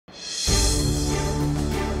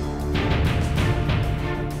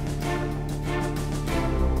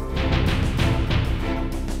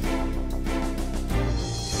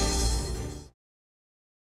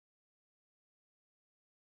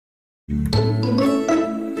Welcome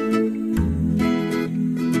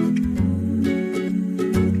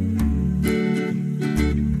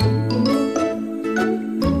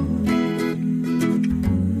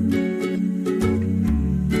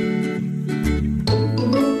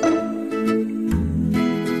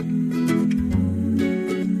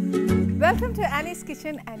to Annie's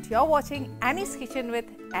Kitchen and you're watching Annie's Kitchen with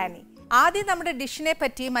Annie. ആദ്യം നമ്മുടെ ഡിഷിനെ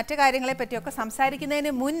പറ്റി മറ്റു കാര്യങ്ങളെ പറ്റിയൊക്കെ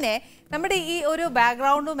സംസാരിക്കുന്നതിന് മുന്നേ നമ്മുടെ ഈ ഒരു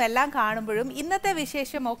ബാക്ക്ഗ്രൗണ്ടും എല്ലാം കാണുമ്പോഴും ഇന്നത്തെ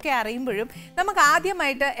വിശേഷം ഒക്കെ അറിയുമ്പോഴും നമുക്ക്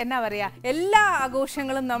ആദ്യമായിട്ട് എന്നാ പറയുക എല്ലാ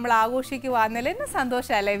ആഘോഷങ്ങളും നമ്മൾ ആഘോഷിക്കുവാന്നതിൽ എന്നെ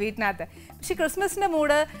സന്തോഷമല്ലേ വീട്ടിനകത്ത്. പക്ഷേ ക്രിസ്മസിൻ്റെ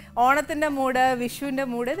മൂഡ്, ഓണത്തിൻ്റെ മൂഡ്, വിഷുവിൻ്റെ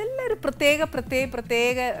മൂഡ് ഇതെല്ലാം ഒരു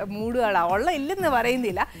പ്രത്യേക മൂഡുകളാണ് ഇല്ലെന്ന്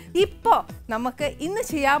പറയുന്നില്ല. ഇപ്പോൾ നമുക്ക് ഇന്ന്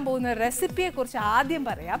ചെയ്യാൻ പോകുന്ന റെസിപ്പിയെക്കുറിച്ച് ആദ്യം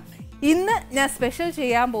പറയാം. ഇന്ന് ഞാൻ സ്പെഷ്യൽ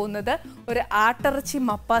ചെയ്യാൻ പോകുന്നത് ഒരു ആട്ടിറച്ചി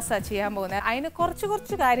മപ്പാസാണ് ചെയ്യാൻ പോകുന്നത്. അതിന്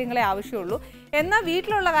കുറച്ച് കാര്യങ്ങളെ ആവശ്യമുള്ളൂ. എന്നാൽ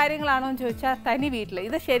വീട്ടിലുള്ള കാര്യങ്ങളാണോ എന്ന് ചോദിച്ചാൽ തനി വീട്ടിൽ.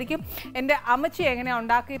 ഇത് ശരിക്കും എൻ്റെ അമ്മച്ചി എങ്ങനെ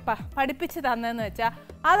ഉണ്ടാക്കി പഠിപ്പിച്ച് തന്നതെന്ന് വെച്ചാൽ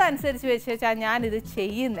അതനുസരിച്ച് വെച്ചാൽ ഞാനിത്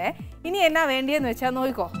ചെയ്യുന്നത്. ഇനി എന്നാ വേണ്ടിയെന്ന് വെച്ചാൽ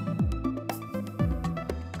നോക്കിക്കോ.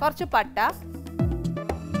 കുറച്ച് പട്ട,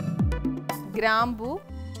 ഗ്രാമ്പൂ,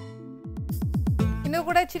 ഇതിൻ്റെ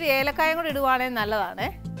കൂടെ ഇച്ചിരി ഏലക്കായും കൂടെ ഇടുവാണെങ്കിൽ നല്ലതാണ്.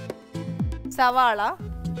 സവാള,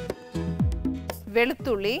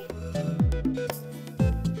 വെളുത്തുള്ളി,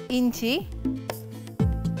 ഇഞ്ചി,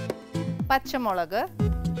 പച്ചമുളക്,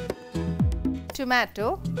 ടൊമാറ്റോ,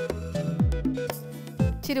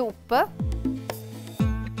 ഇച്ചിരി ഉപ്പ്,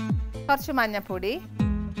 കുറച്ച് മഞ്ഞൾപ്പൊടി,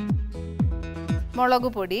 മുളക്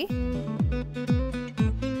പൊടി,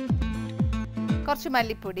 കുറച്ച്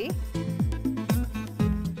മല്ലിപ്പൊടി,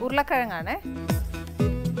 ഉരുളക്കിഴങ്ങാണ്,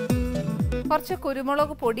 കുറച്ച്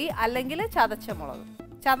കുരുമുളക് പൊടി അല്ലെങ്കിൽ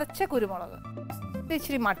ചതച്ച കുരുമുളക്,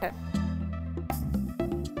 ഇച്ചിരി മട്ടൻ,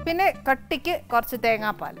 പിന്നെ കട്ടിക്ക് കുറച്ച്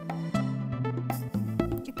തേങ്ങാപ്പാൽ.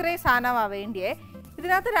 ഇത്രയും സാധനമാണ് വേണ്ടിയേ.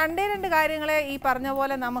 ഇതിനകത്ത് രണ്ട് കാര്യങ്ങളെ ഈ പറഞ്ഞ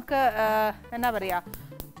പോലെ നമുക്ക് എന്നാ പറയുക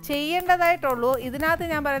ചെയ്യേണ്ടതായിട്ടുള്ളൂ. ഇതിനകത്ത്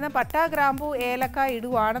ഞാൻ പറയുന്ന പട്ട, ഗ്രാമ്പൂ, ഏലക്ക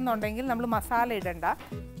ഇടുവാണെന്നുണ്ടെങ്കിൽ നമ്മൾ മസാല ഇടണ്ട.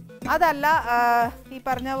 അതല്ല ഈ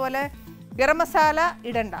പറഞ്ഞ പോലെ ഗരം മസാല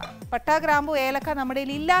ഇടണ്ട. പട്ട, ഗ്രാമ്പൂ, ഏലക്ക നമ്മുടെ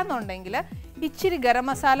കയ്യിൽ ഇല്ലയെന്നുണ്ടെങ്കിൽ ഇച്ചിരി ഗരം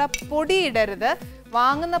മസാല പൊടി ഇടരുത്,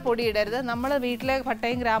 വാങ്ങുന്ന പൊടി ഇടരുത്. നമ്മൾ വീട്ടിലെ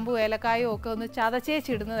പട്ടയും ഗ്രാമ്പും ഏലക്കായും ഒക്കെ ഒന്ന്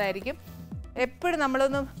ചതച്ചേച്ചിടുന്നതായിരിക്കും. എപ്പോഴും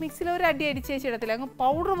നമ്മളൊന്ന് മിക്സിയിൽ ഒരു അടി അടിച്ചേച്ചിടത്തില്ല, അങ്ങ്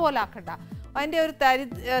പൗഡർ പോലെ ആക്കണ്ട. അതിൻ്റെ ഒരു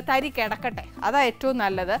തരി കിടക്കട്ടെ, അതാണ് ഏറ്റവും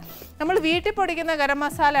നല്ലത്. നമ്മൾ വീട്ടിൽ പൊടിക്കുന്ന ഗരം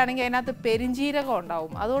മസാല ആണെങ്കിൽ അതിനകത്ത് പെരിഞ്ജീരകം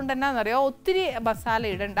ഉണ്ടാവും. അതുകൊണ്ട് എന്നാണെന്നറിയോ, ഒത്തിരി മസാല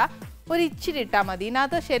ഇടണ്ട, ഒരു ഇച്ചിരി ഇട്ടാൽ മതി.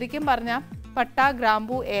 ഇതിനകത്ത് ശരിക്കും പറഞ്ഞാൽ പട്ട,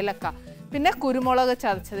 ഗ്രാമ്പൂ, ഏലക്ക, പിന്നെ കുരുമുളക്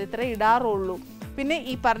ചതച്ചത് ഇത്ര ഇടാറുള്ളൂ. പിന്നെ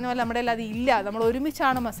ഈ പറഞ്ഞ പോലെ നമ്മുടെ അത് ഇല്ല, നമ്മൾ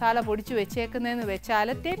ഒരുമിച്ചാണ് മസാല പൊടിച്ച് വെച്ചേക്കുന്നതെന്ന് വെച്ചാൽ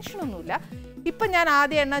ടെൻഷനൊന്നുമില്ല. ഇപ്പം ഞാൻ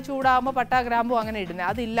ആദ്യം എണ്ണ ചൂടാകുമ്പോൾ പട്ട, ഗ്രാമ്പൂ അങ്ങനെ ഇടുന്നത്.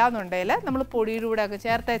 അതില്ലാന്നുണ്ടെങ്കിൽ നമ്മൾ പൊടിയുടെ കൂടെ ഒക്കെ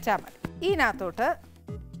ചേർത്ത് വെച്ചാൽ മതി. ഇതിനകത്തോട്ട്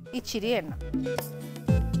ഇച്ചിരി എണ്ണ,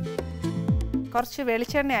 കുറച്ച്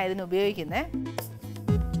വെളിച്ചെണ്ണയാണ് ഇതിന് ഉപയോഗിക്കുന്നത്.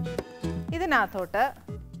 ഇതിനകത്തോട്ട്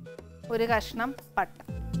ഒരു കഷ്ണം പട്ട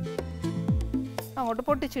അങ്ങോട്ട്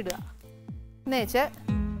പൊട്ടിച്ചിടുക. എന്നുവെച്ച്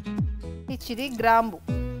ഇച്ചിരി ഗ്രാമ്പൂ.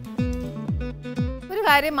 ഒരു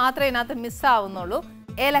കാര്യം മാത്രമേ ഇതിനകത്ത് മിസ്സാവുന്നുള്ളൂ,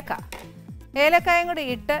 ഏലക്കായും കൂടി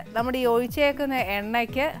ഇട്ട് നമ്മുടെ ഈ ഒഴിച്ചേക്കുന്ന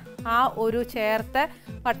എണ്ണയ്ക്ക് ആ ഒരു ചേർത്ത്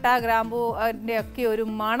പട്ട, ഗ്രാമ്പൂ അതിൻ്റെ ഒക്കെ ഒരു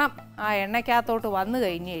മണം ആ എണ്ണയ്ക്കകത്തോട്ട് വന്നു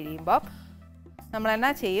കഴിഞ്ഞ് കഴിയുമ്പോൾ നമ്മൾ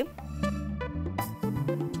എന്നാ ചെയ്യും,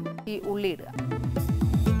 ഈ ഉള്ളി ഇടുക.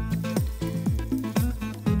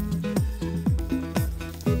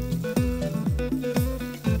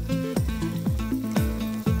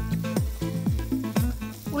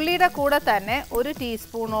 ഉള്ളിയുടെ കൂടെ തന്നെ ഒരു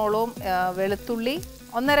ടീസ്പൂണോളം വെളുത്തുള്ളി,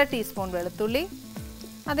 1.5 ടീസ്പൂൺ വെളുത്തുള്ളി,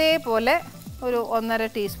 അതേപോലെ ഒരു 1.5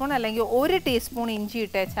 ടീസ്പൂൺ അല്ലെങ്കിൽ 1 ടീസ്പൂൺ ഇഞ്ചി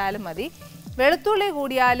ഇട്ടേച്ചാലും മതി. വെളുത്തുള്ളി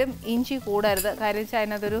കൂടിയാലും ഇഞ്ചി കൂടരുത്, കാര്യം വെച്ചാൽ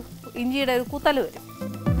അതിനകത്തൊരു ഇഞ്ചിയുടെ ഒരു കുത്തൽ വരും.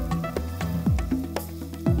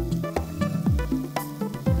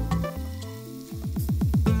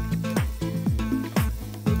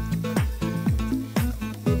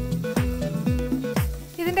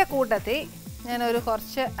 ഇതിൻ്റെ കൂട്ടത്തിൽ ഞാനൊരു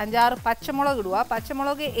കുറച്ച് 5-6 പച്ചമുളക് ഇടുക.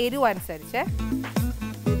 പച്ചമുളക് എരിവ് അനുസരിച്ച്.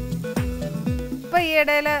 ഇപ്പോൾ ഈ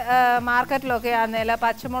ഇടയിൽ മാർക്കറ്റിലൊക്കെ ആണെന്നില്ല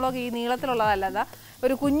പച്ചമുളക് ഈ നീളത്തിലുള്ളതല്ലാതെ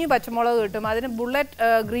ഒരു കുഞ്ഞു പച്ചമുളക് കിട്ടും. അതിന് ബുള്ളറ്റ്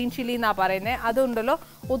ഗ്രീൻ ചില്ലി എന്നാണ് പറയുന്നത്. അതുണ്ടല്ലോ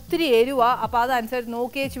ഒത്തിരി എരിവാണ്, അപ്പോൾ അതനുസരിച്ച്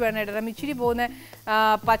നോക്കിയേച്ച് വേണം ഇടണം. ഇച്ചിരി പോകുന്ന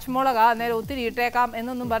പച്ചമുളകാണ്, അന്നേരം ഒത്തിരി ഇട്ടേക്കാം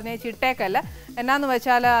എന്നൊന്നും പറഞ്ഞേച്ച് ഇട്ടേക്കല്ല. എന്നാന്ന്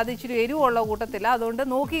വെച്ചാൽ അത് ഇച്ചിരി എരിവുള്ള കൂട്ടത്തില്ല, അതുകൊണ്ട്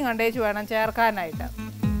നോക്കി കണ്ടേച്ച് വേണം ചേർക്കാനായിട്ട്.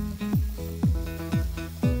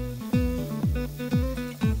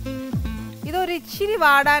 ഇതൊരു ഇച്ചിരി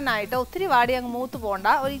വാടാനായിട്ട്, ഒത്തിരി വാടി അങ്ങ് മൂത്ത് പോകണ്ട,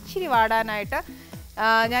 ഒരു ഇച്ചിരി വാടാനായിട്ട്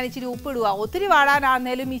ഞാൻ ഇച്ചിരി ഉപ്പിടുക. ഒത്തിരി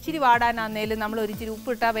വാടാനാന്നേലും ഇച്ചിരി വാടാനാന്നേലും നമ്മൾ ഒരു ഇച്ചിരി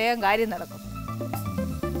ഉപ്പിട്ടാൽ വേഗം കാര്യം നടക്കും.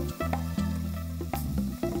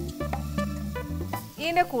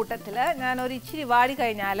 ഇതിൻ്റെ കൂട്ടത്തിൽ ഞാൻ ഒരു ഇച്ചിരി വാടി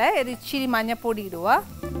കഴിഞ്ഞാൽ ഒരു ഇച്ചിരി മഞ്ഞപ്പൊടി ഇടുക.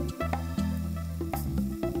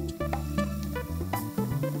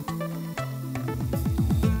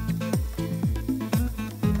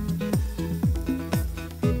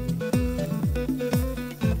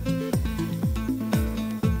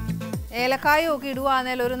 ഏലക്കായും ഒക്കെ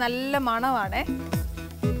ഇടുകയാണെങ്കിൽ ഒരു നല്ല മണമാണ്.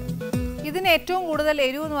 ഇതിന് ഏറ്റവും കൂടുതൽ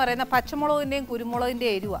എരിവ് എന്ന് പറയുന്ന പച്ചമുളകിൻ്റെയും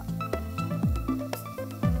കുരുമുളകിൻ്റെയും എരിവാണ്.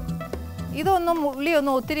 ഇതൊന്നും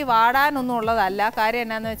ഉള്ളിയൊന്നും ഒത്തിരി വാടാനൊന്നും ഉള്ളതല്ല. കാര്യം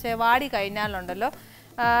എന്നാന്ന് വെച്ചാൽ വാടി കഴിഞ്ഞാലുണ്ടല്ലോ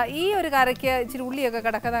ഈ ഒരു കറിക്ക് ഇച്ചിരി ഉള്ളിയൊക്കെ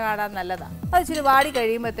കിടക്കുന്ന കാണാൻ നല്ലതാണ്. അത് ഇച്ചിരി വാടി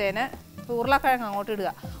കഴിയുമ്പോഴത്തേന് ഉരുളക്കിഴങ്ങ് അങ്ങോട്ട് ഇടുക.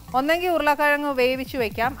 ഒന്നെങ്കിൽ ഉരുളക്കിഴങ്ങ് വേവിച്ച്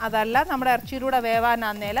വെക്കാം, അതല്ല നമ്മുടെ ഇറച്ചിയിലൂടെ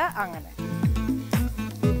വേവാനാന്നേൽ അങ്ങനെ.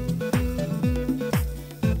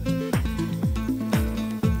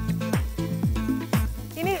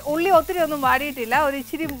 ഇനി ഉള്ളി ഒത്തിരി ഒന്നും വാടിയിട്ടില്ല, ഒരു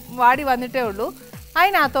ഇച്ചിരി വാടി വന്നിട്ടേ ഉള്ളൂ.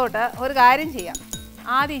 അതിനകത്തോട്ട് ഒരു കാര്യം ചെയ്യാം,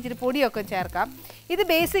 ആദ്യം ഇച്ചിരി പൊടിയൊക്കെ ചേർക്കാം. ഇത്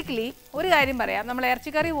ബേസിക്കലി ഒരു കാര്യം പറയാം, നമ്മൾ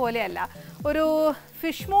ഇറച്ചിക്കറി പോലെയല്ല, ഒരു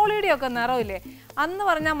ഫിഷ് മോളിയുടെയൊക്കെ നിറമില്ലേ, അന്ന്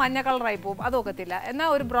പറഞ്ഞാൽ മഞ്ഞ കളറായി പോവും, അതൊക്കത്തില്ല. എന്നാൽ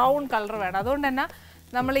ഒരു ബ്രൗൺ കളർ വേണം. അതുകൊണ്ട് തന്നെ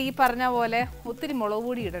നമ്മൾ ഈ പറഞ്ഞ പോലെ ഒത്തിരി മുളക്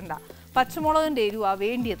പൊടി ഇടണ്ട, പച്ചമുളകിൻ്റെ എരിവാണ്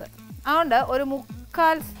വേണ്ടിയത്. അതുകൊണ്ട് ഒരു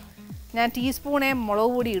 3/4 ടീസ്പൂണേ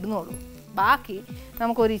മുളക് പൊടി ഇടുന്നുള്ളൂ. ബാക്കി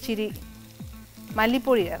നമുക്കൊരു ഇച്ചിരി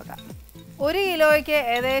മല്ലിപ്പൊടി ചേർക്കാം. 1 കിലോയ്ക്ക്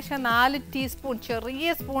ഏകദേശം 4 ടീസ്പൂൺ,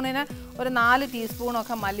 ചെറിയ സ്പൂണിന് ഒരു 4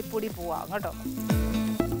 ടീസ്പൂണൊക്കെ മല്ലിപ്പൊടി പോവാം കേട്ടോ.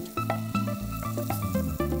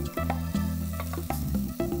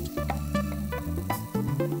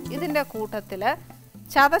 ഇതിൻ്റെ കൂട്ടത്തിൽ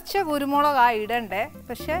ചതച്ച കുരുമുളകാണ് ഇടണ്ടേ,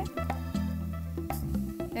 പക്ഷേ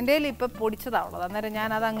എൻ്റെ കയ്യിൽ ഇപ്പം പൊടിച്ചതാണുള്ളത്, അന്നേരം ഞാൻ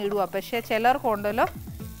അതങ്ങ് ഇടുക. പക്ഷേ ചിലർക്കുണ്ടല്ലോ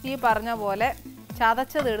ഈ പറഞ്ഞ പോലെ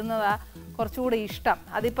ചതച്ചത് ഇടുന്നതാണ് കുറച്ചുകൂടി ഇഷ്ടം.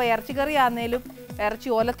 അതിപ്പോൾ ഇറച്ചിക്കറി ആണെങ്കിലും ഇറച്ചി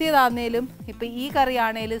ഒലത്തിയതാണെങ്കിലും ഇപ്പം ഈ കറി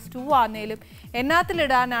ആണെങ്കിലും സ്റ്റൂ ആണെങ്കിലും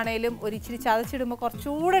എന്നാത്തിലിടാനാണേലും ഒരു ഇച്ചിരി ചതച്ചിടുമ്പോൾ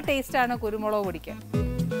കുറച്ചുകൂടെ ടേസ്റ്റാണ് കുരുമുളക് പൊടിക്ക്.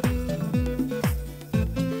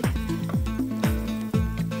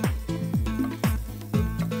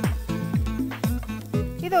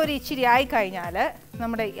 ഇതൊരു ഇച്ചിരി ആയിക്കഴിഞ്ഞാൽ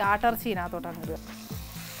നമ്മുടെ ഈ ആട്ടിറച്ചിനകത്തോട്ടാണ് ഇടുക.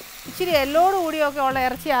 ഇച്ചിരി എല്ലോട് കൂടിയൊക്കെ ഉള്ള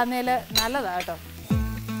ഇറച്ചി ആണെന്നേൽ നല്ലതാണ് കേട്ടോ.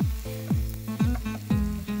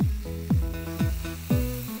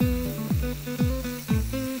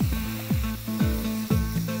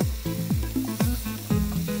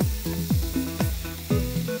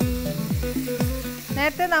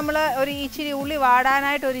 നേരത്തെ നമ്മൾ ഒരു ഇച്ചിരി ഉള്ളി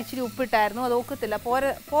വാടാനായിട്ട് ഒരു ഇച്ചിരി ഉപ്പിട്ടായിരുന്നു, അത് ഒക്കത്തില്ല,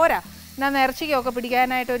 പോരാ. എന്നാൽ ഇറച്ചിക്കൊക്കെ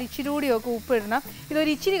പിടിക്കാനായിട്ട് ഒരു ഇച്ചിരി കൂടിയൊക്കെ ഉപ്പിടണം. ഇതൊരു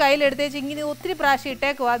ഇച്ചിരി കയ്യിലെടുത്തേച്ച് ഇങ്ങനെ ഒത്തിരി പ്രാവശ്യം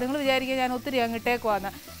ഇട്ടേക്കുവാ. നിങ്ങൾ വിചാരിക്കുക ഞാൻ ഒത്തിരി അങ്ങ്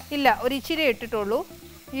ഇട്ടേക്കുവാന്ന്. ഇല്ല, ഒരു ഇച്ചിരി ഇട്ടിട്ടുള്ളൂ.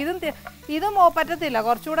 ഇതും പറ്റത്തില്ല,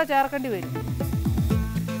 കുറച്ചുകൂടെ ചേർക്കേണ്ടി വരും.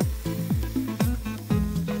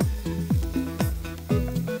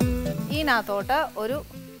 ഇതിനകത്തോട്ട് ഒരു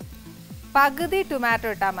പകുതി ടൊമാറ്റോ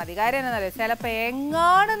ഇട്ടാൽ മതി. കാര്യം എന്താണെന്നറിയോ, ചിലപ്പോൾ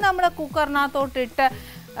എങ്ങാനും നമ്മൾ കുക്കറിനകത്തോട്ടിട്ട്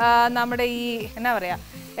നമ്മുടെ ഈ എന്നാ പറയുക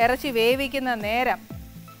ഇറച്ചി വേവിക്കുന്ന നേരം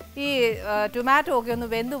ഈ ടൊമാറ്റോ ഒക്കെ ഒന്ന്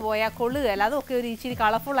വെന്ത് പോയാൽ കൊള്ളുകയില്ല. അതൊക്കെ ഒരു ഇച്ചിരി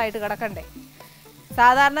കളർഫുള്ളായിട്ട് കിടക്കണ്ടേ.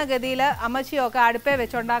 സാധാരണഗതിയിൽ അമ്മച്ചിയൊക്കെ അടുപ്പേ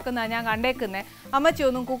വെച്ചുണ്ടാക്കുന്നതാണ് ഞാൻ കണ്ടേക്കുന്നത്.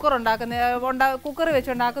 അമ്മച്ചിയൊന്നും കുക്കർ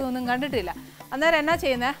വെച്ചുണ്ടാക്കുന്നൊന്നും കണ്ടിട്ടില്ല. അന്നേരം എന്നാ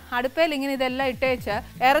ചെയ്യുന്നത്, അടുപ്പയിൽ ഇങ്ങനെ ഇതെല്ലാം ഇട്ടേച്ച്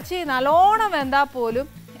ഇറച്ചി നല്ലോണം വെന്താൽ പോലും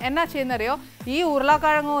എന്നാ ചെയ്യുന്നറിയോ, ഈ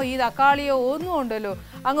ഉരുളക്കിഴങ്ങോ ഈ തക്കാളിയോ ഒന്നും ഉണ്ടല്ലോ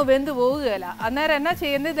അങ്ങ് വെന്ത് പോവുകയില്ല. അന്നേരം എന്നാ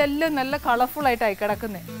ചെയ്യുന്നത്, ഇതെല്ലാം നല്ല കളർഫുള്ളായിട്ടായി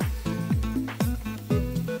കിടക്കുന്നത്.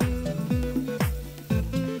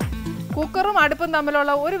 കുക്കറും അടുപ്പും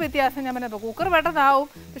തമ്മിലുള്ള ഒരു വ്യത്യാസം ഞാൻ പറഞ്ഞപ്പോൾ, കുക്കർ പെട്ടെന്നാവും.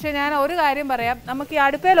 പക്ഷേ ഞാൻ ഒരു കാര്യം പറയാം, നമുക്ക് ഈ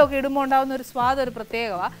അടുപ്പയിലൊക്കെ ഇടുമ്പോൾ ഉണ്ടാകുന്ന ഒരു സ്വാദ് ഒരു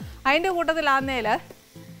പ്രത്യേകമാണ്. അതിൻ്റെ കൂട്ടത്തിലാന്നേൽ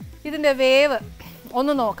ഇതിൻ്റെ വേവ്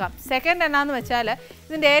ഒന്ന് നോക്കാം. സെക്കൻഡ് എന്നാന്ന് വെച്ചാൽ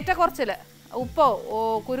ഇതിൻ്റെ ഏറ്റക്കുറച്ചിൽ ഉപ്പോ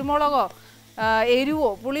കുരുമുളകോ എരിവോ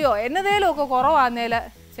പുളിയോ എന്നതേലും ഒക്കെ കുറവാന്നേൽ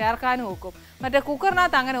ചേർക്കാനും ഒക്കും. മറ്റേ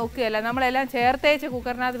കുക്കറിനകത്ത് അങ്ങനെ ഒക്കുകയല്ല, നമ്മളെല്ലാം ചേർത്തേച്ച്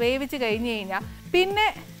കുക്കറിനകത്ത് വേവിച്ച് കഴിഞ്ഞ് കഴിഞ്ഞാൽ പിന്നെ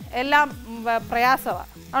എല്ലാം പ്രയാസമാണ്.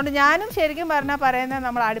 അതുകൊണ്ട് ഞാനും ശരിക്കും പറഞ്ഞാൽ പറയുന്നത്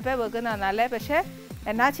നമ്മൾ അടുപ്പേ വെക്കുന്നതെന്നല്ലേ. പക്ഷേ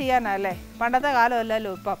എന്നാ ചെയ്യാനല്ലേ, പണ്ടത്തെ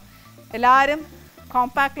കാലമല്ലല്ലോ ഇപ്പം. എല്ലാവരും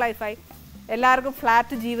കോമ്പാക്ട് ലൈഫായി, എല്ലാവർക്കും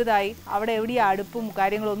ഫ്ലാറ്റ് ജീവിതമായി. അവിടെ എവിടെയും അടുപ്പും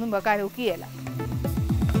കാര്യങ്ങളൊന്നും വെക്കാൻ ഒക്കുകയല്ല.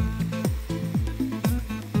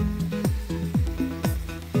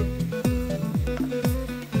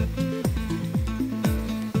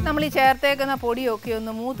 നമ്മൾ ഈ ചേർത്തേക്കുന്ന പൊടിയൊക്കെ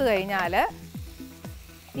ഒന്ന് മൂത്ത് കഴിഞ്ഞാൽ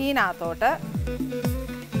ഇതിനകത്തോട്ട്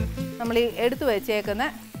നമ്മൾ ഈ എടുത്തു വെച്ചേക്കുന്ന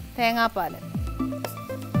തേങ്ങാപ്പാൽ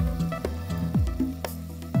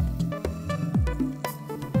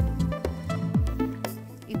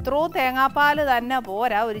ഇത്രയും തേങ്ങാപ്പാൽ തന്നെ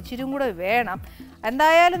പോരാ, ഒരു ഇച്ചിരി കൂടെ വേണം.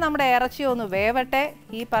 എന്തായാലും നമ്മുടെ ഇറച്ചി ഒന്ന് വേവട്ടെ.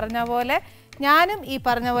 ഈ പറഞ്ഞ പോലെ ഞാനും ഈ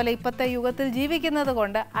പറഞ്ഞ പോലെ ഇപ്പോഴത്തെ യുഗത്തിൽ ജീവിക്കുന്നത്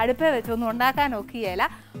കൊണ്ട് അടുപ്പേ വെച്ചൊന്നും ഉണ്ടാക്കാൻ ഒക്കുകയില്ല.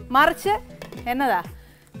 മറിച്ച് എന്നതാ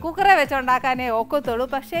കുക്കറെ വെച്ചുണ്ടാക്കാനേ ഒക്കത്തുള്ളൂ.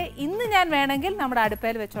 പക്ഷേ ഇന്ന് ഞാൻ വേണമെങ്കിൽ നമ്മുടെ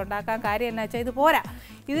അടുപ്പയിൽ വെച്ചുണ്ടാക്കാൻ. കാര്യം എന്നാ വെച്ചാൽ ഇത് പോരാ,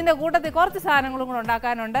 ഇതിൻ്റെ കൂട്ടത്തിൽ കുറച്ച് സാധനങ്ങളും കൂടെ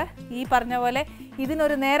ഉണ്ടാക്കാനുണ്ട്. ഈ പറഞ്ഞ പോലെ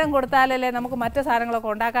ഇതിനൊരു നേരം കൊടുത്താലല്ലേ നമുക്ക് മറ്റു സാധനങ്ങളൊക്കെ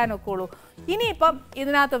ഉണ്ടാക്കാനൊക്കെയുള്ളൂ. ഇനിയിപ്പം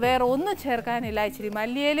ഇതിനകത്ത് വേറെ ഒന്നും ചേർക്കാനില്ല. ഇച്ചിരി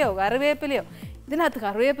മല്ലിയിലയോ കറിവേപ്പിലയോ, ഇതിനകത്ത്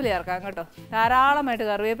കറിവേപ്പില ചേർക്കാം കേട്ടോ, ധാരാളമായിട്ട്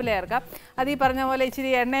കറിവേപ്പില ചേർക്കാം. അത് ഈ പറഞ്ഞ പോലെ ഇച്ചിരി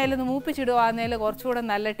എണ്ണയിലൊന്ന് മൂപ്പിച്ചിടുവാന്നേൽ കുറച്ചുകൂടെ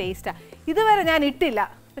നല്ല ടേസ്റ്റാണ്. ഇതുവരെ ഞാൻ ഇട്ടില്ല,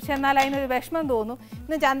 പക്ഷെ എന്നാൽ അതിനൊരു വിഷമം തോന്നും.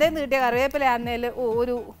 ഇന്ന് ചന്തയിൽ നിന്ന് കിട്ടിയ കറിവേപ്പില ആന്നേൽ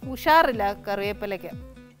ഒരു ഉഷാറില്ല കറിവേപ്പിലയ്ക്ക്.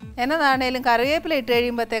 എന്നതാണേലും കറിവേപ്പില ഇട്ട്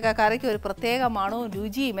കഴിയുമ്പോഴത്തേക്ക് കറിക്ക് ഒരു പ്രത്യേക മണവും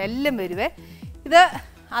രുചിയും എല്ലാം വരുവേ. ഇത്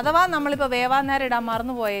അഥവാ നമ്മളിപ്പോൾ വേവാൻ നേരം ഇടാൻ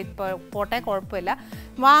മറന്നുപോയ പോട്ടെ, കുഴപ്പമില്ല.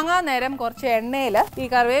 വാങ്ങാൻ നേരം കുറച്ച് എണ്ണയിൽ ഈ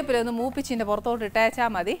കറിവേപ്പില ഒന്ന് മൂപ്പിച്ചിൻ്റെ പുറത്തോട്ട് ഇട്ടേച്ചാൽ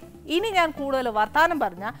മതി. ഇനി ഞാൻ കൂടുതൽ വർത്താനം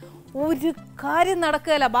പറഞ്ഞാൽ ഒരു കാര്യം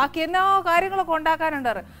നടക്കുകയില്ല, ബാക്കി എല്ലാ കാര്യങ്ങളൊക്കെ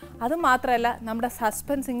ഉണ്ടാക്കാനുണ്ടാറ്. അത് മാത്രമല്ല, നമ്മുടെ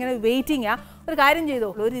സസ്പെൻസ് ഇങ്ങനെ വെയിറ്റിംഗാ. ഒരു കാര്യം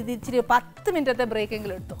ചെയ്തോളൂ, ഒരു ഇച്ചിരി 10 മിനിറ്റത്തെ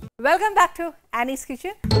ബ്രേക്കെങ്കിലും എടുത്തു. Welcome back to Annie's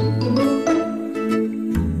kitchen.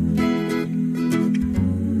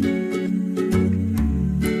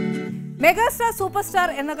 Megastar super star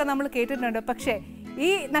എന്നൊക്കെ നമ്മൾ കേട്ടിട്ടുണ്ട്. പക്ഷേ ഈ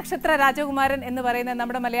നക്ഷത്ര രാജകുമാരൻ എന്ന് പറയുന്ന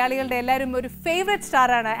നമ്മുടെ മലയാളികളുടെ എല്ലാവരും ഒരു ഫേവറേറ്റ്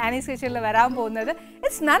സ്റ്റാറാണ് ആനീസ് കിച്ചണിൽ വരാൻ പോകുന്നത്.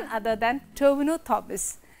 It's none other than Tovino Thomas.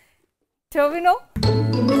 Tovino,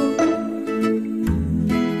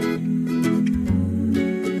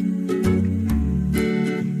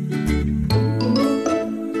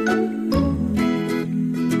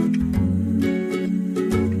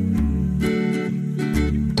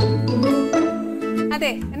 അതെ,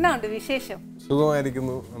 എന്നാ ഉണ്ട് വിശേഷം?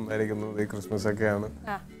 സുഖമായിരിക്കുന്നു, നന്നായിരിക്കുന്നു. ക്രിസ്മസ് ഒക്കെയാണ്.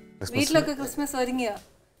 വീട്ടിലൊക്കെ ക്രിസ്മസ് ഒരുങ്ങിയോ?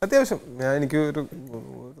 അത്യാവശ്യം. എനിക്ക് ഒരു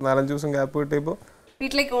 4-5 ദിവസം ഗ്യാപ്പ് കിട്ടിയപ്പോ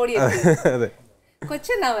വീട്ടിലേക്ക് ഓടി. അതെ.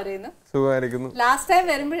 കൊച്ചെന്നാ പറയുന്നു? സുഖമായിരിക്കുന്നു. ലാസ്റ്റ് ടൈം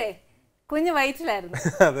വരുമ്പോഴേ കുഞ്ഞ് വയറ്റിലായിരുന്നു.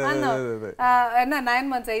 എന്നാ 9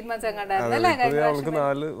 months 8 months അങ്ങോട്ടായിരുന്നു. അവൾക്ക്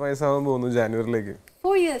 4 വയസ്സാവാൻ പോകുന്നു ജാനുവരിയിലേക്ക്.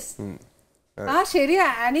 4 years. ആ ശരിയാ,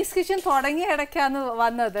 ആനീസ് കിച്ചൺ തുടങ്ങിയ ഇടയ്ക്കാന്ന്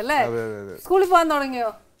വന്നത് അല്ലേ? സ്കൂളിൽ പോകാൻ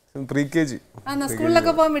തുടങ്ങിയോ? പ്രീ-KG.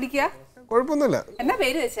 സ്കൂളിലൊക്കെ പോകാൻ പിടിക്കുക? കുഴപ്പമൊന്നുമില്ല. എന്നാ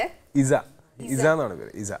പേര് വെച്ചേ? ഇസ. ഇസ എന്നാണ്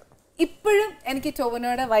പേര്. ഇസ. ഇപ്പോഴും എനിക്ക്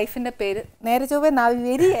ടൊവിനോയുടെ വൈഫിന്റെ പേര് നേരെ ചൊവ്വേ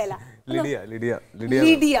വരികയില്ല.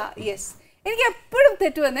 ലിഡിയ. യെസ്, എനിക്ക് എപ്പോഴും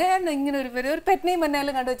തെറ്റുവന്നേ. ഇങ്ങനെ ഒരു പേര്, ഒരു പെറ്റ് നെയിം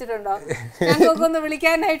എന്നാലും കണ്ടുവച്ചിട്ടുണ്ടോ? ഞങ്ങൾക്കൊക്കെ ഒന്ന്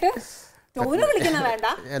വിളിക്കാനായിട്ട്. ടൊവിനോ വിളിക്കുന്ന വേണ്ട.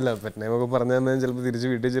 അല്ല, പെറ്റ് നെയിം ഒക്കെ പറഞ്ഞാൽ ചിലപ്പോൾ തിരിച്ച്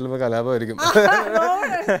വീട്ടിൽ ചിലപ്പോൾ കലാപമായിരിക്കും.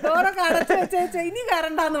 ഡോറൊക്കെ അടച്ചു വെച്ച ഇനി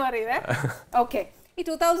കയറണ്ടെന്ന് പറയുവേ. ഓക്കെ, ഈ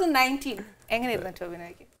 2019 എങ്ങനെയായിരുന്നു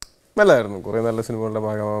ടൊവിനോയ്ക്ക്? നല്ലതായിരുന്നു. കുറെ നല്ല സിനിമകളുടെ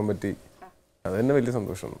ഭാഗമാകാൻ പറ്റി. അത് തന്നെ വലിയ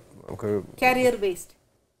സന്തോഷം. നമുക്ക്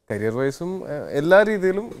കരിയർ വൈസും എല്ലാ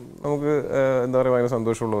രീതിയിലും നമുക്ക് എന്താ പറയുക, ഭയങ്കര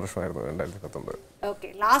സന്തോഷമുള്ള വർഷമായിരുന്നു 2019. ഓക്കെ,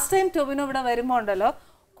 ലാസ്റ്റ് ടൈം ടൊവിനോ ഇവിടെ വരുമ്പോൾ ഉണ്ടല്ലോ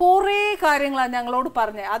കുറേ കാര്യങ്ങളാണ് ഞങ്ങളോട്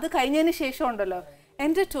പറഞ്ഞത്. അത് കഴിഞ്ഞതിന് ശേഷം ഉണ്ടല്ലോ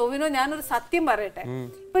എൻ്റെ ടൊവിനോ, ഞാനൊരു സത്യം പറയട്ടെ,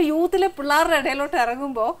 ഇപ്പൊ യൂത്തിലെ പിള്ളേരുടെ ഇടയിലോട്ട്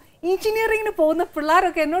ഇറങ്ങുമ്പോൾ എഞ്ചിനീയറിങ്ങിന് പോകുന്ന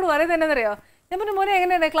പിള്ളേരൊക്കെ എന്നോട് പറയുന്നത് എന്നറിയോ? ഞാൻ പറഞ്ഞു, മോനെ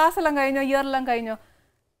എങ്ങനെയാണ്, ക്ലാസ് എല്ലാം കഴിഞ്ഞോ, ഇയറെല്ലാം കഴിഞ്ഞോ?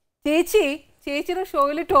 ചേച്ചിയുടെ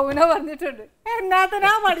ഷോയിൽ ടൊവിനോ പറഞ്ഞിട്ടുണ്ട്,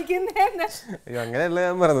 എന്നാത്തിനാ പഠിക്കുന്നതെന്ന്. അങ്ങനെയല്ല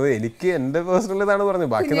ഞാൻ പറഞ്ഞത്, എനിക്ക് എന്റെ പേഴ്സണൽ ഇതാണ്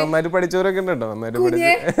പറഞ്ഞത്. ബാക്കി നന്നായിട്ട് പഠിച്ചവരൊക്കെ ഉണ്ടോ,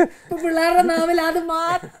 പിള്ളേരുടെ നാവിൽ അത്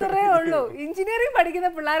മാത്രമേ ഉള്ളൂ. എഞ്ചിനീയറിംഗ്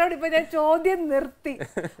പഠിക്കുന്ന പിള്ളേരോട് ഇപ്പൊ ഞാൻ ചോദ്യം നിർത്തി.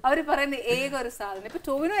 അവര് പറയുന്ന ഏക ഒരു സാധനം, ഇപ്പൊ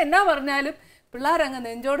ടൊവിനോ എന്നാ പറഞ്ഞാലും പിള്ളേരങ്ങ്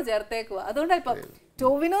നെഞ്ചോട് ചേർത്തേക്കുക. അതുകൊണ്ടാ ഇപ്പൊ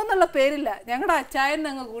ടൊവിനോ എന്നുള്ള പേരില്ല, ഞങ്ങളുടെ അച്ചായൻ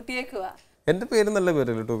അങ്ങ് കൂട്ടിയേക്കുക. എന്റെ പേര് നല്ല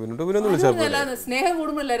പേരല്ലോ, ടൊവിനോ. ടൊവിനോ എന്ന് വിളിച്ചാൽ സ്നേഹം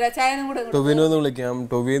കൂടുമല്ലോ, അച്ചായനും കൂടെ ടൊവിനോ എന്ന് വിളിക്കാം,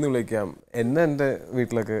 ടൊവിന്ന് വിളിക്കാം. എന്നെ എന്റെ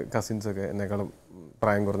വീട്ടിലൊക്കെ കസിൻസ് ഒക്കെ, എന്നെക്കാളും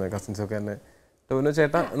പ്രായം കുറഞ്ഞ കസിൻസ് ഒക്കെ എന്നെ ടൊവിനോ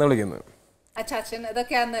ചേട്ടാ എന്ന് വിളിക്കുന്നത്.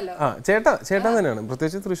 ചേട്ടാ തന്നെയാണ്.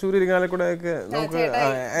 പ്രത്യേകിച്ച് തൃശ്ശൂർ, ഇരിങ്ങാലക്കുട ഒക്കെ നമുക്ക്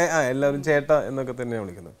എല്ലാവരും ചേട്ടാ എന്നൊക്കെ തന്നെയാണ്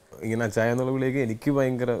വിളിക്കുന്നത്. ഇങ്ങനെ അച്ചായ എന്നുള്ള വിളിയൊക്കെ എനിക്ക്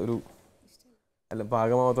ഭയങ്കര ഒരു അല്ല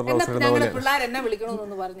പാകമാവത്തുള്ള അവസരം.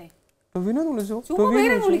 ടൊവിനോ എന്ന് വിളിച്ചോ,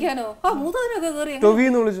 ടൊവി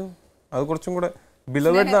എന്ന് വിളിച്ചോ. അത് കുറച്ചും കൂടെ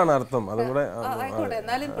ബിലവഡ് ആണ് അർത്ഥം. അതും കൂടെ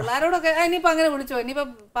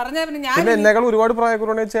പിന്നെ എന്നെക്കാൾ ഒരുപാട്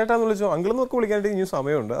പ്രായക്കുറവാണെങ്കിൽ ചേട്ടാന്ന് വിളിച്ചോ. അങ്കിളെന്ന് ഒക്കെ വിളിക്കാനായിട്ട് ഇനി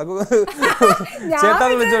സമയമുണ്ട്.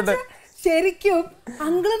 ചേട്ടാന്ന് വിളിച്ചോട്ടെ. ശരിക്കും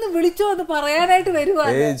അങ്കിളെന്ന് വിളിച്ചോ എന്ന് പറയാനായിട്ട് വരുവാ.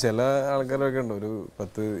 ചില ആൾക്കാരൊക്കെ ഉണ്ട്, ഒരു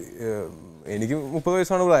 10, എനിക്ക് 30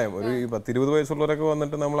 വയസ്സാണ് പ്രായം. ഒരു 10-20 വയസ്സുള്ളവരൊക്കെ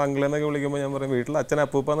വന്നിട്ട് നമ്മൾ അങ്കിളെന്നൊക്കെ വിളിക്കുമ്പോൾ ഞാൻ പറയും, വീട്ടിൽ അച്ഛൻ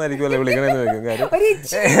അപ്പൂപ്പാന്നായിരിക്കും അല്ലെ വിളിക്കണെന്ന് ചോദിക്കും. കാര്യം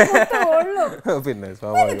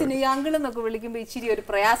പിന്നെ അങ്കിളെന്നൊക്കെ വിളിക്കുമ്പോ ഇച്ചിരി ഒരു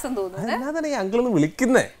പ്രയാസം തോന്നുന്നു. അതാണ് ഈ അങ്കിളെന്ന്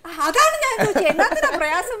വിളിക്കുന്നേ. അതാണ് ഞാൻ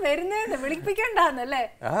പ്രയാസം വരുന്നേന്ന്, വിളിപ്പിക്കണ്ടല്ലേ?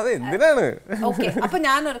 അതെ, എന്തിനാണ്? അപ്പൊ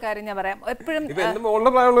ഞാനൊരു കാര്യം ഞാൻ പറയാം. എപ്പോഴും എന്റെ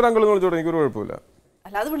മോളുടെ പ്രായമുള്ള ഒരു അങ്കിളെന്ന് വിളിച്ചോട്ടെ, എനിക്കൊരു കുഴപ്പമില്ല.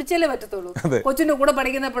 അല്ലാതെ വിളിച്ചല്ലേ പറ്റത്തുള്ളൂ. കൊച്ചിന്റെ കൂടെ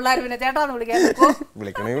പഠിക്കുന്ന പിള്ളേർ പിന്നെ ചേട്ടാന്ന് വിളിക്കാൻ.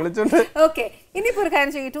 ഓക്കെ, ഇനിയിപ്പോ ഒരു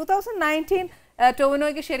കാര്യം ചെയ്യും. 2019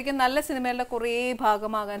 ടൊവിനോയ്ക്ക് ശരിക്കും നല്ല സിനിമകളുടെ കുറേ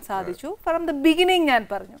ഭാഗമാകാൻ സാധിച്ചു. ഫ്രം ദ ബിഗിനിങ് ഞാൻ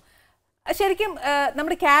പറഞ്ഞു. ശരിക്കും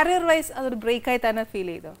നമ്മുടെ കാരിയർ വൈസ് അതൊരു ബ്രേക്കായി തന്നെ ഫീൽ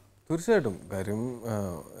ചെയ്തോ? തീർച്ചയായിട്ടും. കാര്യം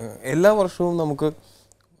എല്ലാ വർഷവും നമുക്ക്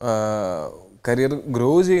കരിയർ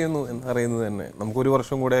ഗ്രോ ചെയ്യുന്നു എന്നറിയുന്നത് തന്നെ നമുക്കൊരു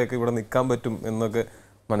വർഷം കൂടെയൊക്കെ ഇവിടെ നിൽക്കാൻ പറ്റും എന്നൊക്കെ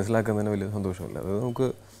മനസ്സിലാക്കുന്നതിന് വലിയ സന്തോഷമില്ല. അത് നമുക്ക്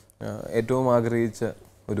ഏറ്റവും ആഗ്രഹിച്ച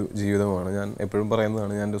ഒരു ജീവിതമാണ്. ഞാൻ എപ്പോഴും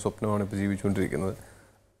പറയുന്നതാണ്, ഞാൻ എൻ്റെ സ്വപ്നമാണ് ഇപ്പോൾ ജീവിച്ചുകൊണ്ടിരിക്കുന്നത്.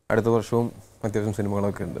 അടുത്ത വർഷവും അത്യാവശ്യം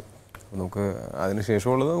സിനിമകളൊക്കെ ഉണ്ട്. നമുക്ക് അതിന്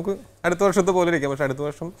ശേഷമുള്ളത് നമുക്ക് അടുത്ത വർഷത്തെ പോലെ ഇരിക്കാം, പക്ഷെ അടുത്ത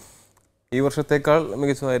വർഷം ഈ വർഷത്തേക്കാൾ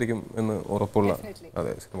മികച്ചതായിരിക്കും എന്ന് ഉറപ്പുള്ള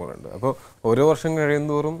അതെ സിനിമകളുണ്ട്. അപ്പോൾ ഓരോ വർഷം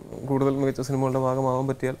കഴിയുന്തോറും കൂടുതൽ മികച്ച സിനിമകളുടെ ഭാഗമാവാൻ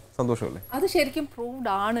പറ്റിയാൽ സന്തോഷമല്ലേ? അത് ശരിക്കും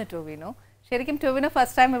പ്രൂവ്ഡ് ആണ് ടൊവിനോ. ശരിക്കും ടൊവിനോ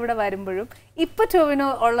ഫസ്റ്റ് ടൈം ഇവിടെ വരുമ്പോഴും ഇപ്പം ടൊവിനോ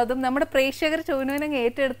ഉള്ളതും നമ്മുടെ പ്രേക്ഷകർ ടൊവിനോനെ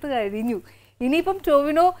ഏറ്റെടുത്ത് കഴിഞ്ഞു. ഇനിയിപ്പം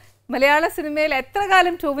ടൊവിനോ മലയാള സിനിമയിൽ എത്ര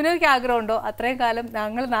കാലം ടൊവിനോയ്ക്ക് ആഗ്രഹമുണ്ടോ അത്രയും കാലം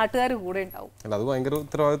ഞങ്ങൾ നാട്ടുകാർ കൂടെ ഉണ്ടാവും. അല്ല, അത് ഭയങ്കര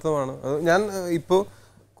ഉത്തരവാദിത്വമാണ്. അത് ഞാൻ ഇപ്പോൾ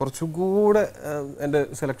കുറച്ചും കൂടെ എൻ്റെ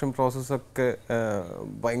സെലക്ഷൻ പ്രോസസ്സൊക്കെ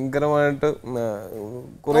ഭയങ്കരമായിട്ട്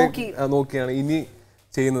കുറേ നോക്കിയാണ് ഇനി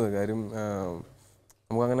ചെയ്യുന്നത്. കാര്യം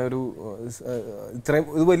നമുക്കങ്ങനെ ഒരു ഇത്രയും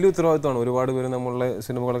ഇത് വലിയ ഉത്തരവാദിത്വമാണ്. ഒരുപാട് പേര് നമ്മളുടെ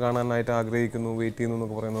സിനിമകൾ കാണാനായിട്ട് ആഗ്രഹിക്കുന്നു, വെയിറ്റ് ചെയ്യുന്നു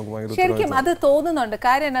എന്നൊക്കെ പറയുന്നത് ശരിക്കും അത് തോന്നുന്നുണ്ട്.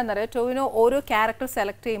 കാര്യം എന്താണെന്നറിയോ, ടൊവിനോ ഓരോ ക്യാരക്ടർ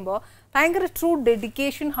സെലക്ട് ചെയ്യുമ്പോൾ ഭയങ്കര ട്രൂ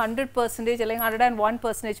ഡെഡിക്കേഷൻ 100% അല്ലെങ്കിൽ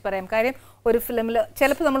 101% പറയാം. കാര്യം ഒരു ഫിലിമിൽ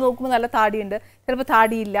ചിലപ്പോൾ നമ്മൾ നോക്കുമ്പോൾ നല്ല താടിയുണ്ട്, ചിലപ്പോൾ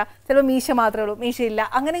താടിയില്ല, ചിലപ്പോൾ മീശ മാത്രമേ ഉള്ളൂ, മീശയില്ല,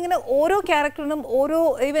 അങ്ങനെ ഇങ്ങനെ ഓരോ ക്യാരക്ടറിനും ഓരോ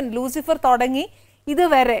ഈവൻ ലൂസിഫർ തുടങ്ങി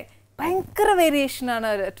ഇതുവരെ ഭയങ്കര വേരിയേഷനാണ്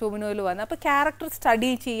ടൊവിനോയിൽ വന്നത്. അപ്പോൾ ക്യാരക്ടർ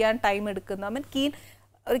സ്റ്റഡി ചെയ്യാൻ ടൈം എടുക്കുന്നു. കീൻ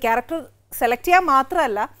ഒരു ക്യാരക്ടർ സെലക്ട് ചെയ്യാൻ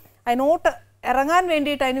മാത്രമല്ല അതിനോട്ട് ഇറങ്ങാൻ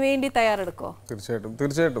വേണ്ടിയിട്ട് അതിന് വേണ്ടി തയ്യാറെടുക്കുമോ?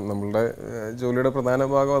 തീർച്ചയായിട്ടും നമ്മളുടെ ജോലിയുടെ പ്രധാന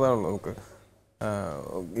ഭാഗം അതാണല്ലോ. നമുക്ക്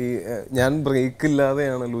ഈ ഞാൻ ബ്രേക്ക്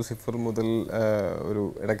ഇല്ലാതെയാണ് ലൂസിഫർ മുതൽ ഒരു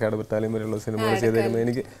ഇടക്കാട് ബറ്റാലിയൻ വരെയുള്ള സിനിമകൾ ചെയ്തേക്കുന്നത്.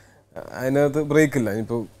 എനിക്ക് അതിനകത്ത് ബ്രേക്ക് ഇല്ല.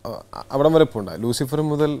 ഇപ്പോൾ അവിടം വരെ പോകണ്ട. ലൂസിഫർ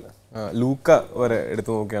മുതൽ ലൂക്ക വരെ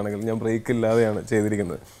എടുത്തു നോക്കുകയാണെങ്കിൽ ഞാൻ ബ്രേക്ക് ഇല്ലാതെയാണ്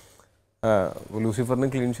ചെയ്തിരിക്കുന്നത്. ലൂസിഫറിന്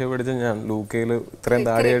ക്ലീൻ ഷേവ് അടിച്ച ഞാൻ ലൂക്കയിൽ ഇത്രയും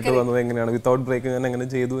താടിയായിട്ട് വന്നത് എങ്ങനെയാണ്, വിത്തൗട്ട് ബ്രേക്ക് ഞാൻ എങ്ങനെ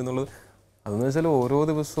ചെയ്തു എന്നുള്ളത്. അതെന്ന് വെച്ചാൽ ഓരോ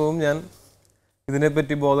ദിവസവും ഞാൻ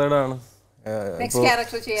ഇതിനെപ്പറ്റി ബോധേഡാണ്. ഇപ്പോൾ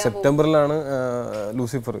സെപ്റ്റംബറിലാണ്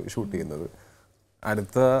ലൂസിഫർ ഷൂട്ട് ചെയ്യുന്നത്.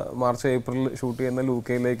 അടുത്ത മാർച്ച് ഏപ്രിൽ ഷൂട്ട് ചെയ്യുന്ന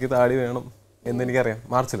ലൂക്കയിലേക്ക് താടി വേണം എന്നെനിക്കറിയാം,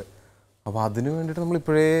 മാർച്ചിൽ. അപ്പോൾ അതിന് വേണ്ടിയിട്ട്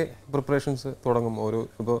നമ്മളിപ്പോഴേ പ്രിപ്പറേഷൻസ് തുടങ്ങും.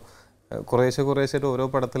 ഇപ്പോൾ കുറേശ്ശായിട്ട് ഓരോ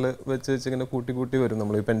പടത്തിൽ വെച്ച് ഇങ്ങനെ കൂട്ടി വരും.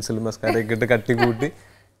 നമ്മൾ ഈ പെൻസിലും മസ്കാരയൊക്കെ ഇട്ട് കട്ടി കൂട്ടി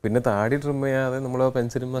പിന്നെ താടി ട്രിം ചെയ്യാതെ നമ്മൾ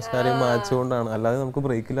പെൻസിലും മസ്കാരയും മാച്ചുകൊണ്ടാണ്. അല്ലാതെ നമുക്ക്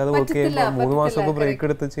ബ്രേക്ക് ഇല്ലാതെ വർക്ക് ചെയ്യുമ്പോൾ 3 മാസമൊക്കെ ബ്രേക്ക്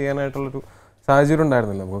എടുത്ത് ചെയ്യാനായിട്ടുള്ളൊരു സാഹചര്യം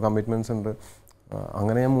ഉണ്ടായിരുന്നില്ല. നമുക്ക് കമ്മിറ്റ്മെൻറ്റ്സ് ഉണ്ട്.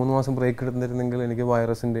 അങ്ങനെ ഞാൻ 3 മാസം ബ്രേക്ക് എടുത്തിരുന്നെങ്കിൽ എനിക്ക്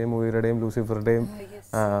വൈറസിൻ്റെയും ഉയരുടെയും ലൂസിഫറുടെയും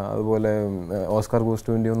അതുപോലെ ഓസ്കാർ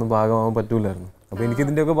ഗോസ്റ്റുവിൻ്റെയും ഒന്നും ഭാഗമാവാൻ പറ്റൂലായിരുന്നു. അപ്പോൾ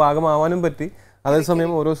എനിക്കിതിൻ്റെയൊക്കെ ഭാഗമാവാനും പറ്റി.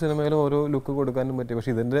 അതേസമയം ഓരോ സിനിമയിലും ഓരോ ലുക്ക് കൊടുക്കാനും പറ്റി.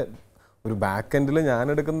 പക്ഷെ ഇതിൻ്റെ ഒരു ബാക്ക് എൻഡിൽ ഞാൻ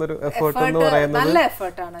എടുക്കുന്ന ഒരു എഫേർട്ട് എന്ന് പറയുന്നത് നല്ല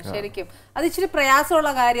എഫേർട്ടാണ്. ശരിക്കും അത് ഇച്ചിരി പ്രയാസമുള്ള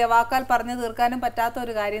കാര്യമാണ്, വാക്കാൽ പറഞ്ഞു തീർക്കാനും പറ്റാത്ത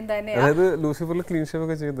ഒരു കാര്യം തന്നെയാണ്. അതായത് ലൂസിഫറിൽ ക്ലീൻ ഷേവ്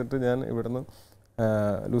ഒക്കെ ചെയ്തിട്ട് ഞാൻ ഇവിടുന്ന്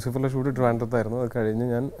ലൂസിഫറിലെ ഷൂട്ട് ട്രിവാൻഡ്രത്തായിരുന്നു. അത് കഴിഞ്ഞ്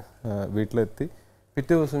ഞാൻ വീട്ടിലെത്തി.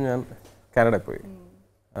 പിറ്റേ ദിവസം ഞാൻ കാനഡയിൽ പോയി.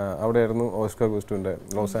 അവിടെയായിരുന്നു ഓസ്കാർ ഗോസ്റ്റുവിൻ്റെ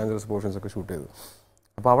ലോസ് ആഞ്ചലസ് പോർഷൻസ് ഒക്കെ ഷൂട്ട് ചെയ്തത്.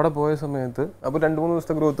 അപ്പോൾ അവിടെ പോയ സമയത്ത് അപ്പോൾ 2-3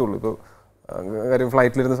 ദിവസത്തെ ഗ്രോത്ത് ഉള്ളൂ. ഇപ്പോൾ കാര്യം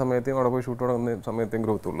ഫ്ലൈറ്റിലിരുന്ന സമയത്തേയും അവിടെ പോയി ഷൂട്ട് തുടങ്ങുന്ന സമയത്തേയും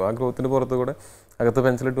ഗ്രോത്ത് ഉള്ളൂ. ആ ഗ്രോത്തിന് പുറത്ത് കൂടെ അകത്ത്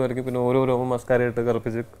പെൻസിലിട്ട് വരയ്ക്കും, പിന്നെ ഓരോ രോമം മസ്കാരയിട്ട്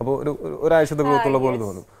കറുപ്പിച്ച്. അപ്പോൾ ഒരാഴ്ചത്തെ ഗ്രോത്ത് ഉള്ള പോലെ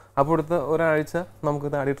തോന്നും. അപ്പോൾ അടുത്ത ഒരാഴ്ച നമുക്ക്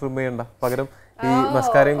താടി ട്രിം ചെയ്യണ്ട, പകരം ഈ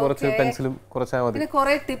മസ്കാരയും കുറച്ച് പെൻസിലും കുറച്ചാൽ മതി.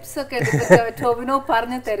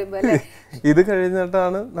 ഇത്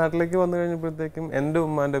കഴിഞ്ഞിട്ടാണ് നാട്ടിലേക്ക് വന്നു കഴിഞ്ഞപ്പോഴത്തേക്കും എൻ്റെ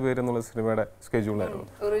ഉമ്മാൻ്റെ പേര് എന്നുള്ള സിനിമയുടെ സ്കെഡ്യൂളായിരുന്നു.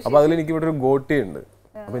 അപ്പോൾ അതിലെനിക്ക് ഇവിടെ ഒരു ഗോട്ടി ഉണ്ട്.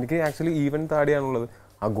 അപ്പോൾ എനിക്ക് ആക്ച്വലി ഈവൻ താടിയാണുള്ളത്.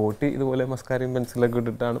 ആ ഗോട്ടി ഇതുപോലെ മസ്കാരയും പെൻസിലൊക്കെ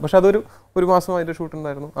ഇട്ടിട്ടാണ്. പക്ഷെ ഒരു മാസമായിട്ട് ഷൂട്ട്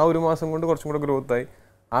ഉണ്ടായിരുന്നു. ആ 1 മാസം കൊണ്ട് കുറച്ചും കൂടെ ഗ്രോത്ത് ആയി.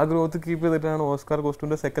 ആ ഗ്രോത്ത് കീപ്പ് ചെയ്തിട്ടാണ് ഓസ്കാർ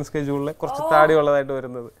ഗോസ്റ്റുവിൻ്റെ സെക്കൻഡ് സ്കെഡ്യൂളിൽ കുറച്ച് താടി ഉള്ളതായിട്ട്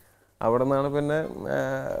വരുന്നത്. അവിടെ നിന്നാണ് പിന്നെ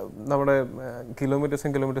നമ്മുടെ കിലോമീറ്റേഴ്സ്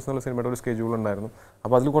എന്നുള്ള സിനിമയുടെ ഒരു സ്കെഡ്യൂൾ ഉണ്ടായിരുന്നു.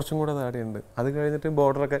 അപ്പോൾ അതിൽ കുറച്ചും കൂടെ താടിയുണ്ട്. അത് കഴിഞ്ഞിട്ട്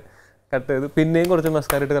ബോർഡറൊക്കെ കട്ട് ചെയ്ത് പിന്നെയും കുറച്ച്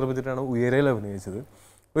മസ്കാരയിട്ട് കറുപ്പിച്ചിട്ടാണ് ഉയരയിൽ അഭിനയിച്ചത്.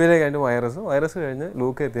 ഉയരെ കഴിഞ്ഞ് വൈറസ് കഴിഞ്ഞ്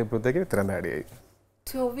ലൂക്ക എത്തിയപ്പോഴത്തേക്ക് ഇത്രയും താടിയായി.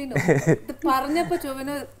 ടൊവിനോ ഇത് പറഞ്ഞപ്പോൾ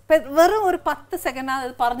ടൊവിനോ വെറും ഒരു 10 സെക്കൻഡ്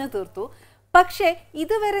അത് പറഞ്ഞു തീർത്തു. പക്ഷേ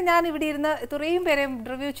ഇതുവരെ ഞാൻ ഇവിടെ ഇരുന്ന് ഇത്രയും പേരെ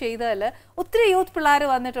ഇന്റർവ്യൂ ചെയ്തതിൽ ഒത്തിരി യൂത്ത് പിള്ളേർ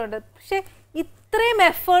വന്നിട്ടുണ്ട്. പക്ഷെ ഇത്രയും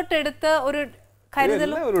എഫേർട്ട് എടുത്ത് ഒരു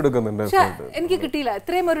കരുതലും എനിക്ക് കിട്ടിയില്ല.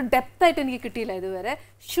 ഇത്രയും ഒരു ഡെപ്ത് ആയിട്ട് എനിക്ക് കിട്ടിയില്ല ഇതുവരെ.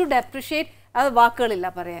 Should appreciate. അത് വാക്കുകളില്ല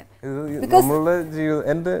പറയാൻ. നമ്മളുടെ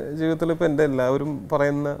എൻ്റെ ജീവിതത്തിൽ ഇപ്പോൾ എൻ്റെ എല്ലാവരും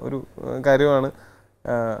പറയുന്ന ഒരു കാര്യമാണ്.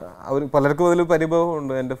 പലർക്കും അതിൽ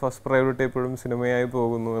പരിഭവമുണ്ട്. എൻ്റെ ഫസ്റ്റ് പ്രയോറിറ്റി എപ്പോഴും സിനിമയായി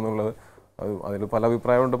പോകുന്നു എന്നുള്ളത്. അതിൽ പല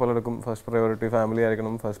അഭിപ്രായമുണ്ട്. പലർക്കും ഫസ്റ്റ് പ്രയോറിറ്റി ഫാമിലി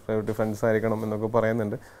ആയിരിക്കണം, ഫസ്റ്റ് പ്രയോറിറ്റി ഫ്രണ്ട്സ് ആയിരിക്കണം എന്നൊക്കെ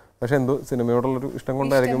പറയുന്നുണ്ട്. പക്ഷെ എന്തോ സിനിമയോടുള്ളൊരു ഇഷ്ടം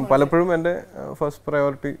കൊണ്ടായിരിക്കും പലപ്പോഴും എൻ്റെ ഫസ്റ്റ്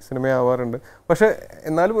പ്രയോറിറ്റി സിനിമയാവാറുണ്ട്. പക്ഷെ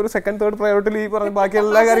എന്നാലും ഒരു സെക്കൻഡ് തേർഡ് പ്രയോറിറ്റിയിൽ ഈ പറഞ്ഞ ബാക്കി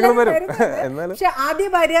എല്ലാ കാര്യങ്ങളും വരും. എന്നാലും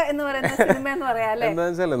എന്താ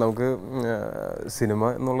വെച്ചാൽ നമുക്ക്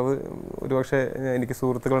സിനിമ എന്നുള്ളത് ഒരുപക്ഷെ എനിക്ക്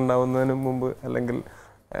സുഹൃത്തുക്കൾ ഉണ്ടാവുന്നതിന് മുമ്പ് അല്ലെങ്കിൽ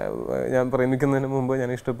ഞാൻ പ്രേമിക്കുന്നതിന് മുമ്പ് ഞാൻ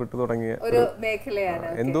ഇഷ്ടപ്പെട്ടു തുടങ്ങിയ ഒരു മേഖലയാണ്.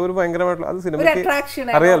 എന്തോ ഒരു ഭയങ്കരമായിട്ടുള്ള അത്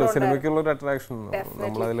സിനിമയ്ക്ക് അറിയാലോ, സിനിമയ്ക്കുള്ള ഒരു അട്രാക്ഷൻ,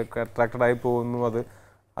 നമ്മൾ അതിലൊക്കെ അട്രാക്റ്റഡ് ആയി പോകുന്നു.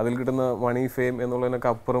 അതിൽ കിട്ടുന്ന മണി ഫെയിം എന്നുള്ളതിനൊക്കെ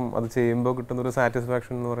അപ്പുറം അത് ചെയ്യുമ്പോൾ കിട്ടുന്ന ഒരു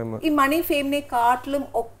സാറ്റിസ്ഫാക്ഷൻ എന്ന് പറയുന്നത് ഈ മണി ഫെയിമിനെക്കാട്ടിലും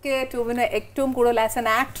ഒക്കെ ടോവിനോ ഏറ്റവും കൂടുതൽ ആസ് ആൻ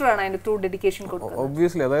ആക്ടർ ആണ് അതിന്റെ ട്രൂ ഡെഡിക്കേഷൻ കൊടുക്കുന്നത്.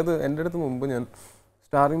 ഒബ്വിയസ്ലി. അതായത് എൻ്റെ അടുത്ത് മുമ്പ് ഞാൻ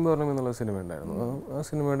സ്റ്റാറിംഗ് പൗർണമി എന്നുള്ള സിനിമ ഉണ്ടായിരുന്നു. ആ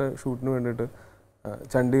സിനിമയുടെ ഷൂട്ടിന് വേണ്ടിയിട്ട്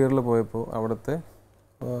ചണ്ഡീഗറിൽ പോയപ്പോൾ അവിടുത്തെ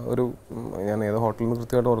ഒരു, ഞാൻ ഏതോ ഹോട്ടലിൽ നിന്ന്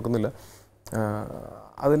കൃത്യമായിട്ട് ഓർക്കുന്നില്ല,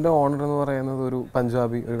 അതിൻ്റെ ഓണർ എന്ന് പറയുന്നത് ഒരു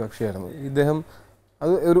പഞ്ചാബി ഒരു കക്ഷിയായിരുന്നു. ഇദ്ദേഹം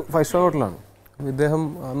അത് ഒരു 5 സ്റ്റാർ ഹോട്ടലാണ്. ഇദ്ദേഹം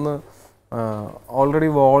അന്ന് ഓൾറെഡി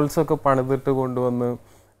വാൾസൊക്കെ പണിതിട്ട് കൊണ്ടുവന്ന്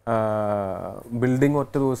ബിൽഡിംഗ്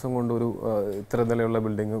ഒറ്റ ദിവസം കൊണ്ട് ഒരു ഇത്ര നിലയുള്ള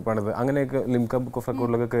ബിൽഡിംഗ് പണിത് അങ്ങനെയൊക്കെ ലിംക ബുക്ക് ഓഫ്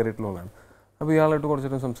റെക്കോർഡിലൊക്കെ കയറിയിട്ടുള്ളതാണ്. അപ്പോൾ ഇയാളായിട്ട്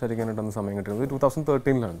കുറച്ചേരം സംസാരിക്കാനായിട്ട് അന്ന് സമയം കിട്ടിയത്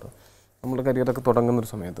 2013 നമ്മുടെ കരിയറൊക്കെ തുടങ്ങുന്നൊരു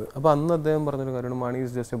സമയത്ത്. അപ്പോൾ അന്ന് അദ്ദേഹം പറഞ്ഞൊരു കാര്യമാണ് money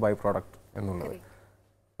is just A by product എന്നുള്ളത്.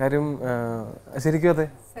 കാര്യം ശരിക്കും അതെ,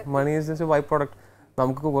 money is just A by product.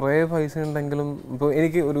 നമുക്ക് കുറേ പൈസ ഉണ്ടെങ്കിലും ഇപ്പോൾ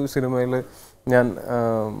എനിക്ക് ഒരു സിനിമയിൽ ഞാൻ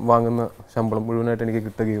വാങ്ങുന്ന ശമ്പളം മുഴുവനായിട്ട് എനിക്ക്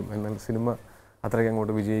കിട്ടുകയും എന്നാൽ സിനിമ അത്രയ്ക്ക്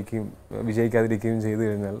അങ്ങോട്ട് വിജയിക്കാതിരിക്കുകയും ചെയ്തു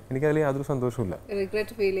കഴിഞ്ഞാൽ എനിക്കതിൽ യാതൊരു സന്തോഷമില്ല.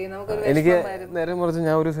 എനിക്ക് നേരെ മറിച്ച്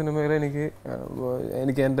ഞാൻ ഒരു സിനിമയിൽ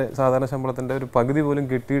എനിക്ക് എൻ്റെ സാധാരണ ശമ്പളത്തിൻ്റെ ഒരു പകുതി പോലും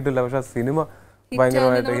കിട്ടിയിട്ടില്ല, പക്ഷെ ആ സിനിമ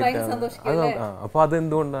ഭയങ്കരമായിട്ട് ഹിറ്റാണ്. അപ്പോൾ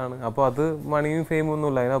അതെന്തുകൊണ്ടാണ്? അപ്പോൾ അത് മണിയും ഫെയിമും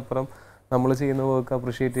ഒന്നുമില്ല, അതിനപ്പുറം നമ്മൾ ചെയ്യുന്ന വർക്ക്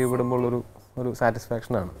അപ്രിഷിയേറ്റ് ചെയ്യപ്പെടുമ്പോൾ ഒരു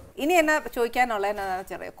സാറ്റിസ്ഫാക്ഷൻ ആണ്. ഇനി എന്നാ ചോദിക്കാനുള്ള എന്നാണ്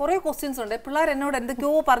ചെറിയ കുറേ ക്വസ്റ്റ്യൻസ് ഉണ്ട്. പിള്ളേർ എന്നോട്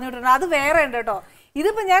എന്തൊക്കെയോ പറഞ്ഞിട്ടുണ്ട്, അത് വേറെ ഉണ്ട് കേട്ടോ.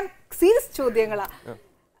 ഇതിപ്പോൾ ഞാൻ സീരിയസ് ചോദ്യങ്ങളാണ്.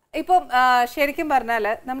 ഇപ്പം ശരിക്കും പറഞ്ഞാൽ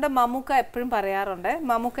നമ്മുടെ മമ്മൂക്ക എപ്പോഴും പറയാറുണ്ട്,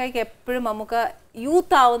 മമ്മൂക്കയ്ക്ക് എപ്പോഴും മമ്മൂക്ക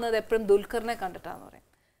യൂത്ത് ആവുന്നത് എപ്പോഴും ദുൽഖറിനെ കണ്ടിട്ടാന്ന് പറയും.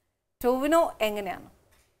 ടോവിനോ എങ്ങനെയാണ്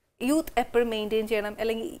യൂത്ത് എപ്പോഴും മെയിൻറ്റെയിൻ ചെയ്യണം?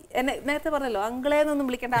 അല്ലെങ്കിൽ എന്നെ നേരത്തെ പറഞ്ഞല്ലോ അങ്കിളേന്നൊന്നും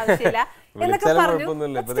വിളിക്കേണ്ട ആവശ്യമില്ല എന്നൊക്കെ പറഞ്ഞു.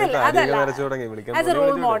 ആസ് എ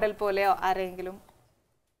റോൾ മോഡൽ പോലെയോ ആരെങ്കിലും?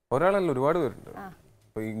 ഒരാളല്ല, ഒരുപാട് പേരുണ്ട്,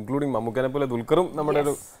 ഇൻക്ലൂഡിങ് മമ്മൂക്കനെ പോലെ ദുൽഖറും നമ്മുടെ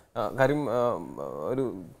ഒരു കാര്യം ഒരു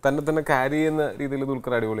തന്നെ ക്യാരി ചെയ്യുന്ന രീതിയിൽ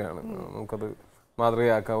ദുൽഖർ അടിപൊളിയാണ്. നമുക്കത്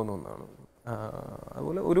മാതൃകയാക്കാവുന്ന ഒന്നാണ്.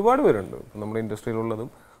 അതുപോലെ ഒരുപാട് പേരുണ്ട് നമ്മുടെ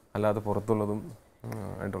ഇൻഡസ്ട്രിയിലുള്ളതും അല്ലാതെ പുറത്തുള്ളതും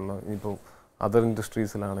ആയിട്ടുള്ള. ഇപ്പോൾ അതർ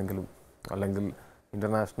ഇൻഡസ്ട്രീസിലാണെങ്കിലും അല്ലെങ്കിൽ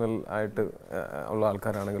ഇന്റർനാഷണൽ ആയിട്ട് ഉള്ള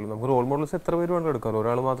ആൾക്കാരാണെങ്കിലും നമുക്ക് റോൾ മോഡൽസ് എത്ര പേര് വേണ്ട എടുക്കാം.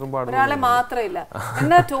 ഒരാൾ മാത്രം പാടും, ഒരാളെ മാത്രമില്ല.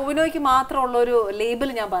 എന്നാൽ ടോവിനോയ്ക്ക് മാത്രമുള്ള ഒരു ലേബിൾ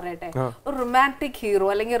ഞാൻ പറയട്ടെ, ഒരു റൊമാൻറ്റിക് ഹീറോ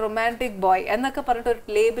അല്ലെങ്കിൽ റൊമാൻറ്റിക് ബോയ് എന്നൊക്കെ പറഞ്ഞിട്ട് ഒരു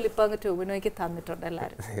ലേബിൾ ഇപ്പൊ അങ്ങ് ടോവിനോയ്ക്ക് തന്നിട്ടുണ്ട്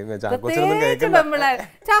എല്ലാവരും.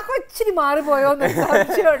 ചാക്കോ ഇച്ചിരി മാറിപ്പോയോന്ന്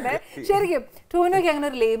സംശയമുണ്ട്. ശരിക്കും ടോവിനോയ്ക്ക് അങ്ങനെ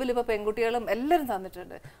ഒരു ലേബിൾ ഇപ്പൊ പെൺകുട്ടികളും എല്ലാവരും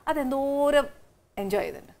തന്നിട്ടുണ്ട്. അതെന്തോരം എൻജോയ്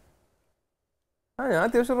ചെയ്തിട്ടുണ്ട്. ഞാൻ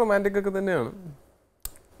അത്യാവശ്യം റൊമാൻറ്റിക് ഒക്കെ തന്നെയാണ്.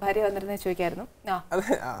 ഭാര്യ വന്നിരുന്നേ ചോദിക്കായിരുന്നു.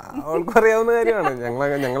 അതെ, അവൾക്ക് അറിയാവുന്ന കാര്യമാണ്.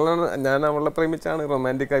 ഞാൻ അവളെ പ്രേമിച്ചാണ്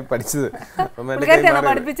റൊമാൻറ്റിക് ആയി പഠിച്ചത്.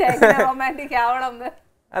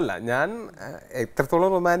 അല്ല, ഞാൻ എത്രത്തോളം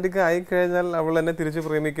റൊമാൻറ്റിക് ആയി കഴിഞ്ഞാൽ അവൾ എന്നെ തിരിച്ചു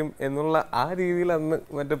പ്രേമിക്കും എന്നുള്ള ആ രീതിയിൽ അന്ന്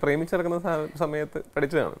മറ്റേ പ്രേമിച്ചിറക്കുന്ന സമയത്ത്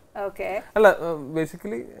പഠിച്ചതാണ്. അല്ല,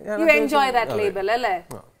 ബേസിക്കലി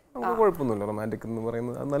കുഴപ്പമൊന്നുമില്ല. റൊമാൻറ്റിക് എന്ന്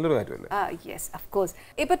പറയുന്നത് അത് നല്ലൊരു കാര്യമല്ലേ?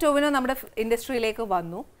 ഇപ്പൊ ടോവിനോ നമ്മുടെ ഇൻഡസ്ട്രിയിലേക്ക്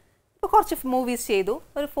വന്നു, ഇപ്പൊ കുറച്ച് മൂവീസ് ചെയ്തു,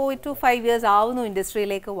 ഒരു 4 to 5 years ആവുന്നു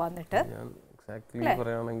ഇൻഡസ്ട്രിയിലേക്ക് വന്നിട്ട്. ഞാൻ എക്സാക്ട്ലി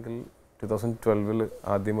പറയുകയാണെങ്കിൽ 2012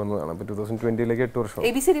 ആദ്യം വന്നതാണ്. അപ്പോൾ 2020 8 വർഷം.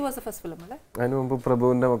 ABCD was the first film അല്ലേ? അതിന് മുമ്പ്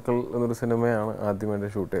പ്രഭുവിന്റെ മക്കൾ എന്നൊരു സിനിമയാണ് ആദ്യമായിട്ട്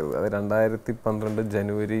ഷൂട്ട് ചെയ്തത്. അത് 2012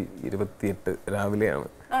 ജനുവരി 28 രാവിലെയാണ്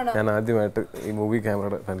ഞാൻ ആദ്യമായിട്ട് ഈ മൂവി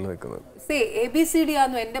ക്യാമറയുടെ ഫ്രണ്ടിൽ നിൽക്കുന്നത്. ABCD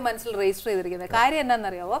ആണെന്ന് എന്റെ മനസ്സിൽ രജിസ്റ്റർ ചെയ്തിരിക്കുന്നത്. കാര്യം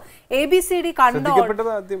എന്താണെന്നറിയാവോ, ABCD കണ്ടോ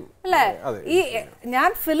അല്ലേ? ഈ ഞാൻ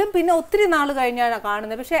ഫിലിം പിന്നെ ഒത്തിരി നാൾ കഴിഞ്ഞാണ്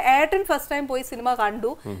കാണുന്നത്. പക്ഷെ ഏട്ടൻ ഫസ്റ്റ് ടൈം പോയി സിനിമ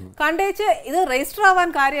കണ്ടേച്ച് ഇത് രജിസ്റ്റർ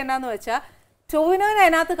ആവാൻ കാര്യം എന്നാന്ന് വെച്ചാൽ ടോവിനോനെ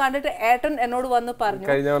അതിനകത്ത് കണ്ടിട്ട് ഏട്ടൻ എന്നോട് വന്ന് പറഞ്ഞു,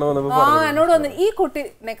 എന്നോട് വന്ന് ഈ കുട്ടി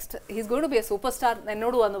next he's going to B A super star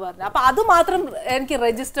എന്നോട് വന്ന് പറഞ്ഞു. അപ്പൊ അത് മാത്രം എനിക്ക്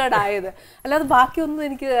രജിസ്റ്റേർഡ് ആയത്, അല്ലാതെ ബാക്കിയൊന്നും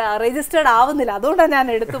എനിക്ക് രജിസ്റ്റേർഡ് ആവുന്നില്ല. അതുകൊണ്ടാണ് ഞാൻ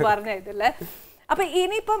എടുത്തു പറഞ്ഞതല്ലേ. അപ്പൊ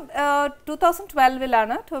ഇനിയിപ്പം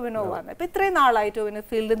 2012 ടോവിനോ വന്നത്. ഇപ്പൊ ഇത്രയും നാളായി ടോവിനോ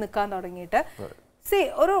ഫീൽഡിൽ നിൽക്കാൻ തുടങ്ങിയിട്ട്.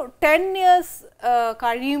 ഒരു 10 years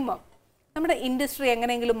കഴിയുമ്പം നമ്മുടെ ഇൻഡസ്ട്രി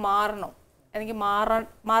എങ്ങനെയെങ്കിലും മാറണോ? എനിക്ക്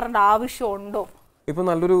മാറേണ്ട ആവശ്യമുണ്ടോ? ഇപ്പോൾ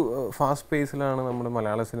നല്ലൊരു ഫാസ്റ്റ് പേസിലാണ് നമ്മുടെ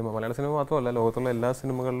മലയാള സിനിമ മാത്രമല്ല ലോകത്തുള്ള എല്ലാ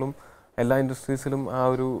സിനിമകളിലും എല്ലാ ഇൻഡസ്ട്രീസിലും ആ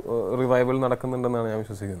ഒരു റിവൈവൽ നടക്കുന്നുണ്ടെന്നാണ് ഞാൻ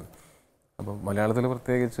വിശ്വസിക്കുന്നത്. അപ്പം മലയാളത്തിൽ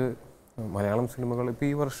പ്രത്യേകിച്ച് മലയാളം സിനിമകൾ ഇപ്പോൾ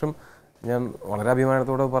ഈ വർഷം ഞാൻ വളരെ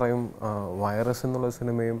അഭിമാനത്തോടെ പറയും, വൈറസ് എന്നുള്ള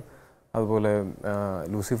സിനിമയും അതുപോലെ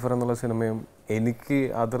ലൂസിഫർ എന്നുള്ള സിനിമയും എനിക്ക്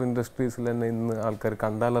അതർ ഇൻഡസ്ട്രീസിൽ തന്നെ ഇന്ന് ആൾക്കാർ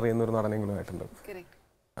കണ്ടാലറിയുന്ന ഒരു നടനെങ്കിലും ആയിട്ടുണ്ട്.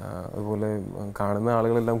 അതുപോലെ കാണുന്ന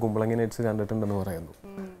ആളുകളെല്ലാം കുമ്പളങ്ങി നൈറ്റ്സ് കണ്ടിട്ടുണ്ടെന്ന് പറയുന്നു.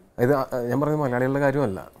 ഇത് ഞാൻ പറയുന്നത് മലയാളികളുടെ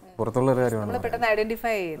കാര്യമല്ല, പുറത്തുള്ളൊരു കാര്യമാണ്.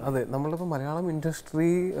 അതെ, നമ്മളിപ്പോൾ മലയാളം ഇൻഡസ്ട്രി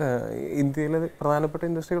ഇന്ത്യയിലെ പ്രധാനപ്പെട്ട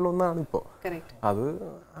ഇൻഡസ്ട്രികളൊന്നാണ് ഇപ്പോൾ. അത്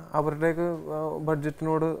അവരുടെയൊക്കെ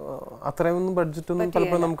ബഡ്ജറ്റിനോട് അത്രയൊന്നും ബഡ്ജറ്റൊന്നും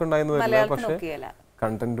പലപ്പോഴും നമുക്ക് ഉണ്ടായിരുന്നു വരില്ല. പക്ഷേ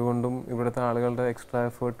കണ്ടന്റ് കൊണ്ടും ഇവിടുത്തെ ആളുകളുടെ എക്സ്ട്രാ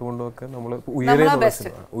എഫേർട്ട് കൊണ്ടും ഒക്കെ നമ്മൾ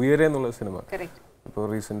ഉയരെ എന്നുള്ള സിനിമ ഇപ്പോൾ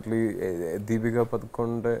റീസെൻ്റ്ലി ദീപിക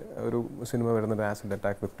പദുക്കോണിൻ്റെ ഒരു സിനിമ വരുന്നുണ്ട്, ആസിഡ്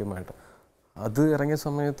അറ്റാക്ക് വിക്ടിമായിട്ട്. അത് ഇറങ്ങിയ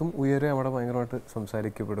സമയത്തും ഉയരെ അവിടെ ഭയങ്കരമായിട്ട്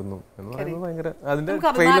സംസാരിക്കപ്പെടുന്നു എന്ന് പറയുന്നത് ഭയങ്കര അതിൻ്റെ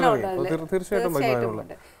ട്രെയിലർ തീർച്ചയായിട്ടും അഭിമാനമുള്ള.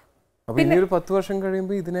 അപ്പോൾ ഇനി ഒരു 10 വർഷം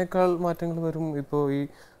കഴിയുമ്പോൾ ഇതിനേക്കാൾ മാറ്റങ്ങൾ വരും. ഇപ്പോൾ ഈ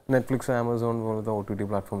നെറ്റ്ഫ്ലിക്സ്, ആമസോൺ പോലത്തെ OTT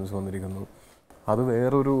പ്ലാറ്റ്ഫോംസ് വന്നിരിക്കുന്നു. അത്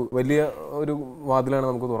വേറൊരു വലിയ ഒരു വാതിലാണ്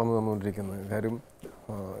നമുക്ക് തുറന്നു തന്നുകൊണ്ടിരിക്കുന്നത്. കാര്യം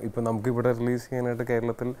ഇപ്പം നമുക്കിവിടെ റിലീസ് ചെയ്യാനായിട്ട്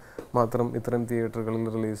കേരളത്തിൽ മാത്രം ഇത്തരം തിയേറ്ററുകളിൽ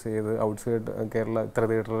റിലീസ് ചെയ്ത്, ഔട്ട്സൈഡ് കേരള ഇത്ര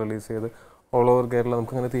തിയേറ്റർ റിലീസ് ചെയ്ത്, ഓൾ ഓവർ കേരള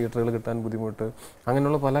നമുക്കങ്ങനെ തിയേറ്ററുകൾ കിട്ടാൻ ബുദ്ധിമുട്ട്,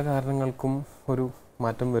 അങ്ങനെയുള്ള പല കാരണങ്ങൾക്കും ഒരു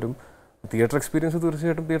മാറ്റം വരും. തിയേറ്റർ എക്സ്പീരിയൻസ്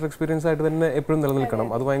തീർച്ചയായിട്ടും തിയേറ്റർ എക്സ്പീരിയൻസ് ആയിട്ട് തന്നെ എപ്പോഴും നിലനിൽക്കണം.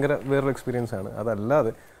 അത് ഭയങ്കര വേറൊരു എക്സ്പീരിയൻസ് ആണ്.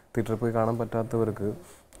 അതല്ലാതെ തിയേറ്ററിൽ പോയി കാണാൻ പറ്റാത്തവർക്ക്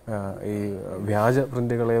ഈ വ്യാജ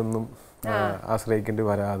പ്രിൻ്റുകളെ ഒന്നും ആശ്രയിക്കേണ്ടി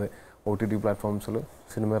വരാതെ OTT പ്ലാറ്റ്ഫോംസിൽ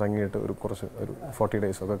സിനിമ ഇറങ്ങിയിട്ട് ഒരു 40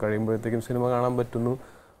 days ഒക്കെ കഴിയുമ്പോഴത്തേക്കും സിനിമ കാണാൻ പറ്റുന്നു.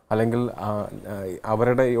 അല്ലെങ്കിൽ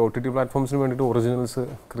അവരുടെ ഈ OTT പ്ലാറ്റ്ഫോംസിന് വേണ്ടിയിട്ട് ഒറിജിനൽസ്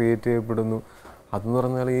ക്രിയേറ്റ് ചെയ്യപ്പെടുന്നു. അതെന്ന്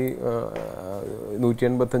പറഞ്ഞാൽ ഈ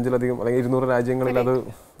 185-ലധികം അല്ലെങ്കിൽ 200 രാജ്യങ്ങളിൽ അത്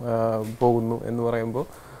പോകുന്നു എന്ന് പറയുമ്പോൾ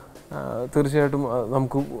തീർച്ചയായിട്ടും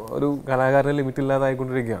നമുക്ക് ഒരു കലാകാരന് ലിമിറ്റ്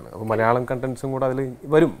ഇല്ലാതായിക്കൊണ്ടിരിക്കുകയാണ്. അപ്പോൾ മലയാളം കണ്ടന്റ്സും കൂടെ അതിൽ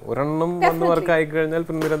വരും. ഒരെണ്ണം വന്ന് വർക്ക് ആയിക്കഴിഞ്ഞാൽ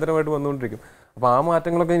പിന്നെ നിരന്തരമായിട്ട് വന്നുകൊണ്ടിരിക്കും. അപ്പോൾ ആ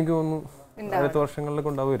മാറ്റങ്ങളൊക്കെ എനിക്ക് തോന്നുന്നു അടുത്ത വർഷങ്ങളിലൊക്കെ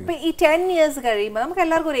ഉണ്ടാവുമായിരിക്കും. ഈ 10 years കഴിയുമ്പോൾ നമുക്ക്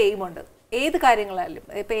എല്ലാവർക്കും ഒരു എയിമുണ്ട്. ഏത് കാര്യങ്ങളായാലും,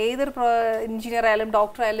 ഇപ്പോൾ ഏതൊരു എഞ്ചിനീയർ ആയാലും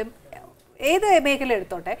ഡോക്ടർ ആയാലും ഏത് മേഖല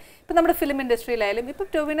എടുത്തോട്ടെ, ഇപ്പം നമ്മുടെ ഫിലിം ഇൻഡസ്ട്രിയിലായാലും, ഇപ്പം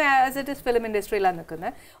Tovino as it is film ഇൻഡസ്ട്രിയിലാണ്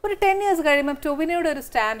നിൽക്കുന്നത്. ഒരു 10 years കഴിയുമ്പോൾ ടൊവിനോയുടെ ഒരു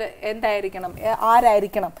സ്റ്റാൻഡ് എന്തായിരിക്കണം,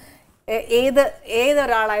 ആരായിരിക്കണം,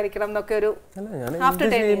 ഏതൊരാളായിരിക്കണം എന്നൊക്കെ ഒരു after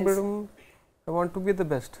 10 years I want to be the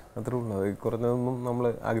best. അത്രേ ഉള്ളൂ. കുറഞ്ഞതൊന്നും നമ്മൾ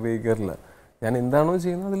ആഗ്രഹിക്കാറില്ല. ഞാൻ എന്താണോ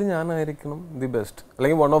ചെയ്യുന്നത് അതിൽ ഞാനായിരിക്കണം ദി ബെസ്റ്റ്,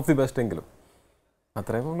 അല്ലെങ്കിൽ വൺ ഓഫ് ദി ബെസ്റ്റ് എങ്കിലും.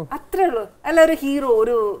 അത്രേ ഉള്ളൂ. അല്ല, ഒരു ഹീറോ,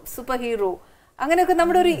 ഒരു സൂപ്പർ ഹീറോ, അങ്ങനെയൊക്കെ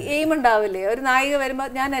നമ്മുടെ ഒരു എയിം ഉണ്ടാവില്ലേ? ഒരു നായിക വരുമ്പോൾ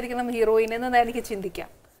ഞാനായിരിക്കണം ഹീറോയിൻ എന്ന് എനിക്ക് ചിന്തിക്കാം.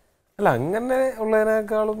 അല്ല, അങ്ങനെ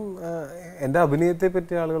ഉള്ളതിനേക്കാളും എൻ്റെ അഭിനയത്തെ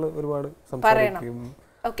പറ്റി ആളുകൾ ഒരുപാട് സംസാരിക്കും.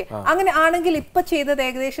 ഓക്കെ, അങ്ങനെ ആണെങ്കിൽ ഇപ്പൊ ചെയ്തത്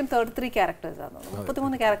ഏകദേശം 33 ക്യാരക്ടേഴ്സ് ആണ്,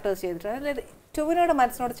 33 ക്യാരക്ടേഴ്സ് ചെയ്തിട്ടുണ്ട്. ടൊവിനോയുടെ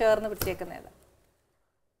മനസ്സിനോട് ചേർന്ന് പിടിച്ചേക്കുന്നത്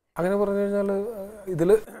അങ്ങനെ പറഞ്ഞു കഴിഞ്ഞാൽ ഇതിൽ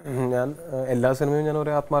ഞാൻ എല്ലാ സിനിമയും ഞാൻ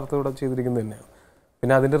ഒരേ ആത്മാർത്ഥതയോടെ ചെയ്തിരിക്കുന്നത് തന്നെയാണ്.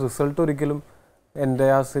 പിന്നെ അതിൻ്റെ റിസൾട്ട് ഒരിക്കലും എൻ്റെ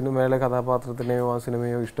ആ സിനിമയിലെ കഥാപാത്രത്തിനെയോ ആ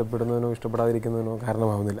സിനിമയോ ഇഷ്ടപ്പെടുന്നതിനോ ഇഷ്ടപ്പെടാതിരിക്കുന്നതിനോ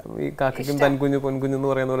കാരണമാവുന്നില്ല. ഈ കാക്കയ്ക്കും തൻകുഞ്ഞ് പൊൻകുഞ്ഞ് എന്ന്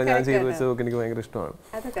പറയുന്ന പോലെ ഞാൻ ചെയ്തു വെച്ചതൊക്കെ എനിക്ക് ഭയങ്കര ഇഷ്ടമാണ്.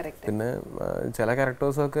 പിന്നെ ചില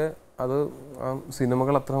ക്യാരക്ടേഴ്സൊക്കെ അത്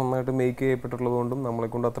സിനിമകൾ അത്ര നന്നായിട്ട് മേക്ക് ചെയ്യപ്പെട്ടുള്ളത് കൊണ്ടും നമ്മളെ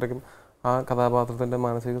കൊണ്ട് അത്രയ്ക്കും ആ കഥാപാത്രത്തിൻ്റെ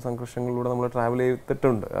മാനസിക സംഘർഷങ്ങളിലൂടെ നമ്മൾ ട്രാവൽ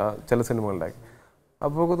ചെയ്തിട്ടുണ്ട് ആ ചില സിനിമകളുടെ.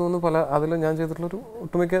 അപ്പോൾ ഒക്കെ തോന്നുന്നു പല അതിൽ ഞാൻ ചെയ്തിട്ടുള്ളൊരു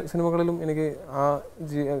ഒട്ടുമിക്ക സിനിമകളിലും എനിക്ക് ആ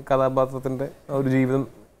കഥാപാത്രത്തിൻ്റെ ഒരു ജീവിതം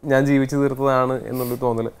ഞാൻ ജീവിച്ചു തീർത്തതാണ് എന്നുള്ളൊരു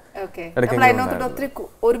തോന്നൽ.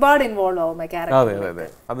 അതെ അതെ അതെ.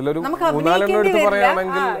 അതിലൊരു 3-4 എടുത്ത്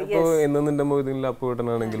പറയുകയാണെങ്കിൽ ഇപ്പോൾ എന്ന് നിന്റെ മൊയ്തീനിലെ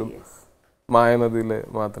അപ്പുവേട്ടനാണെങ്കിലും, മായനദിയിലെ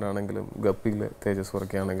മാത്രാണെങ്കിലും, ഗപ്പിയിലെ തേജസ്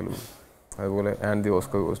വർക്കിയാണെങ്കിലും, അതുപോലെ ആൻഡി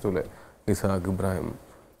ഓസ്കർ ഗോസ്റ്റോയിലെ ഇസാഖ് ഇബ്രാഹിം,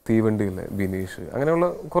 തീവണ്ടിയിലെ ബിനീഷ്, അങ്ങനെയുള്ള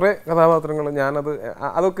കുറേ കഥാപാത്രങ്ങൾ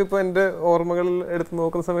അതൊക്കെ ഇപ്പോൾ എൻ്റെ ഓർമ്മകളിൽ എടുത്ത്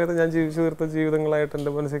നോക്കുന്ന സമയത്ത് ഞാൻ ജീവിച്ചു തീർത്ത ജീവിതങ്ങളായിട്ട്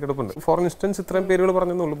എൻ്റെ മനസ്സിൽ കിടപ്പുണ്ട്. ഫോർ ഇൻസ്റ്റൻസ് ഇത്രയും പേരുകൾ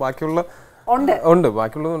പറഞ്ഞെന്നുള്ളൂ,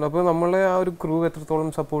 ബാക്കിയുള്ളതുണ്ട്. അപ്പോൾ നമ്മളെ ആ ഒരു ക്രൂ എത്രത്തോളം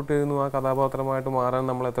സപ്പോർട്ട് ചെയ്യുന്നു, ആ കഥാപാത്രമായിട്ട് മാറാൻ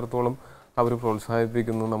നമ്മൾ എത്രത്തോളം അവർ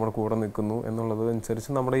പ്രോത്സാഹിപ്പിക്കുന്നു, നമ്മുടെ കൂടെ നിൽക്കുന്നു എന്നുള്ളത്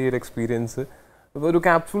അനുസരിച്ച് നമ്മുടെ ഈ ഒരു എക്സ്പീരിയൻസ് ഒരു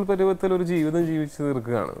ക്യാപ്സൂൾ പരുവത്തിൽ ഒരു ജീവിതം ജീവിച്ചു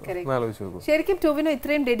തീർക്കുകയാണ്. ശരിക്കും ടൊവിനോ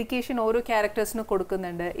ഇത്രയും ഡെഡിക്കേഷൻ ഓരോ ക്യാരക്ടേഴ്സിനും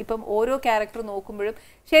കൊടുക്കുന്നുണ്ട്. ഇപ്പം ഓരോ ക്യാരക്ടർ നോക്കുമ്പോഴും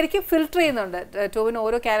ശരിക്കും ഫിൽട്ടർ ചെയ്യുന്നുണ്ട് ടൊവിനോ.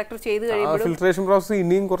 ഓരോ ക്യാരക്ടർ ചെയ്ത് കഴിയുമ്പോൾ ഫിൽട്രേഷൻ പ്രോസസ്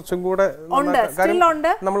ഇനിയും കുറച്ചും കൂടെ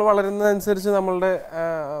നമ്മൾ വളരുന്നതനുസരിച്ച്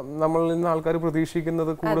നമ്മളിൽ നിന്ന് ആൾക്കാർ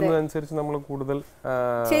പ്രതീക്ഷിക്കുന്നത് കൂടുന്നതനുസരിച്ച് നമ്മൾ കൂടുതൽ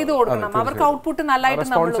ചെയ്തു കൊടുക്കണം. അവർക്ക് ഔട്ട്പുട്ട്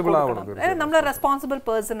നല്ലതായിട്ട് നമ്മൾ റെസ്പോൺസിബിൾ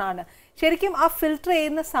പേഴ്സൺ ആണ്. ശരിക്കും ആ ഫിൽട്ടർ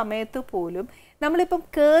ചെയ്യുന്ന സമയത്ത് പോലും നമ്മളിപ്പം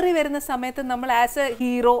കയറി വരുന്ന സമയത്ത് നമ്മൾ ആസ് എ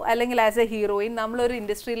ഹീറോ അല്ലെങ്കിൽ ആസ് എ ഹീറോയിൻ നമ്മളൊരു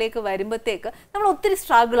ഇൻഡസ്ട്രിയിലേക്ക് വരുമ്പോഴത്തേക്ക് നമ്മൾ ഒത്തിരി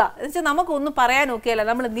സ്ട്രഗിളാണ്. എന്ന് വെച്ചാൽ നമുക്കൊന്നും പറയാൻ നോക്കിയല്ല,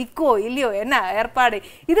 നമ്മൾ നിൽക്കുവോ ഇല്ലയോ എന്നാ ഏർപ്പാട്,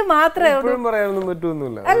 ഇത് മാത്രമേ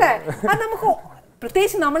അല്ലേ. അത് നമുക്ക്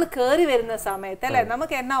പ്രത്യേകിച്ച് നമ്മൾ കയറി വരുന്ന സമയത്ത് അല്ലേ,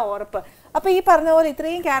 നമുക്ക് എന്നാ ഉറപ്പ്. അപ്പൊ ഈ പറഞ്ഞ പോലെ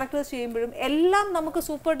ഇത്രയും ക്യാരക്ടേഴ്സ് ചെയ്യുമ്പോഴും എല്ലാം നമുക്ക്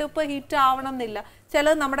സൂപ്പർ ഡൂപ്പർ ഹിറ്റ് ആവണം എന്നില്ല.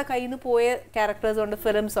 ചിലത് നമ്മുടെ കയ്യിൽ നിന്ന് പോയ ക്യാരക്ടേഴ്സ് ഉണ്ട്,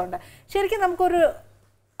 ഫിലിംസ് ഉണ്ട്. ശരിക്കും നമുക്കൊരു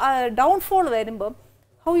ഡൗൺഫോൾ വരുമ്പം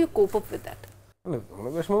how you cope up with that?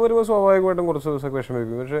 വിഷമം വരുമ്പോൾ സ്വാഭാവികമായിട്ടും കുറച്ച് ദിവസമൊക്കെ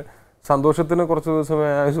വിഷമിക്കും. പക്ഷേ സന്തോഷത്തിന് കുറച്ച് ദിവസമേ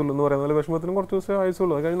ആയുസുള്ളൂ എന്ന് പറയുന്ന പോലെ വിഷമത്തിന് കുറച്ച് ദിവസമേ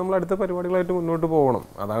ആയുസുള്ളൂ. അത് കഴിഞ്ഞ് നമ്മൾ അടുത്ത പരിപാടികളായിട്ട് മുന്നോട്ട് പോകണം.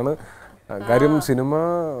 അതാണ് കാര്യം. സിനിമ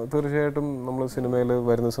തീർച്ചയായിട്ടും നമ്മൾ സിനിമയിൽ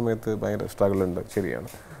വരുന്ന സമയത്ത് ഭയങ്കര സ്ട്രഗിൾ ഉണ്ട്, ശരിയാണ്.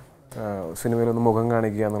 സിനിമയിലൊന്ന് മുഖം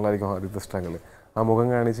കാണിക്കുക എന്നുള്ളതായിരിക്കും ആദ്യത്തെ സ്ട്രഗിൾ. ആ മുഖം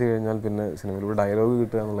കാണിച്ചു കഴിഞ്ഞാൽ പിന്നെ സിനിമയിലൂടെ ഡയലോഗ്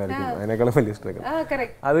കിട്ടുക എന്നുള്ളതായിരിക്കും അതിനേക്കാളും വലിയ സ്ട്രഗിൾ.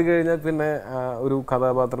 അത് കഴിഞ്ഞാൽ പിന്നെ ഒരു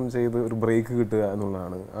കഥാപാത്രം ചെയ്ത് ഒരു ബ്രേക്ക് കിട്ടുക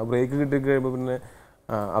എന്നുള്ളതാണ്. ആ ബ്രേക്ക് കിട്ടിക്കഴിയുമ്പോൾ പിന്നെ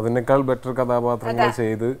അതിനേക്കാൾ ബെറ്റർ കഥാപാത്രങ്ങൾ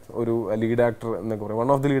ചെയ്ത് ഒരു ലീഡ് ആക്ടർ എന്നൊക്കെ പറയും, one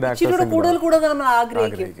of the lead actors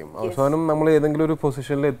ആഗ്രഹിക്കും. അവസാനം നമ്മൾ ഏതെങ്കിലും ഒരു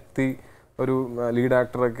പൊസിഷനിൽ എത്തി ഒരു ലീഡ്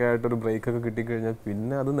ആക്ടറൊക്കെ ആയിട്ട് ഒരു ബ്രേക്ക് ഒക്കെ കിട്ടിക്കഴിഞ്ഞാൽ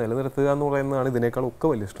പിന്നെ അത് നിലനിർത്തുക എന്ന് പറയുന്നതാണ് ഇതിനേക്കാൾ ഒക്കെ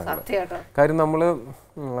വലിയ സ്ട്രഗിൾ. കാര്യം നമ്മൾ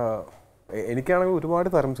എനിക്കാണെങ്കിൽ ഒരുപാട്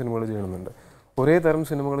തരം സിനിമകൾ ചെയ്യണമെന്നുണ്ട്. ഒരേ തരം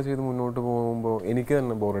സിനിമകൾ ചെയ്ത് മുന്നോട്ട് പോകുമ്പോൾ എനിക്ക്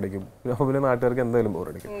തന്നെ ബോറടിക്കും, പിന്നെ നാട്ടുകാർക്ക് എന്തായാലും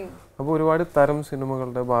ബോറടിക്കും. അപ്പോൾ ഒരുപാട് തരം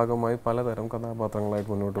സിനിമകളുടെ ഭാഗമായി പലതരം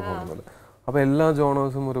കഥാപാത്രങ്ങളായിട്ട് മുന്നോട്ട് പോകുന്നുണ്ട്. അപ്പോൾ എല്ലാ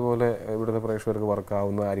ജോണേഴ്സും ഒരുപോലെ ഇവിടുത്തെ പ്രേക്ഷകർക്ക് വർക്ക്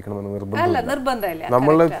ആവുന്നതായിരിക്കണമെന്ന് നിർബന്ധമില്ല.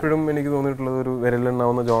 നമ്മളെപ്പോഴും എനിക്ക് തോന്നിയിട്ടുള്ളത് ഒരു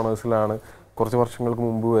വിരലെണ്ണാവുന്ന ജോണേഴ്സിലാണ് കുറച്ച് വർഷങ്ങൾക്ക്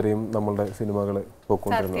മുമ്പ് വരെയും നമ്മളുടെ സിനിമകൾ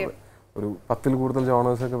പോയിക്കൊണ്ടിരുന്നത്. ഒരു 10-ൽ കൂടുതൽ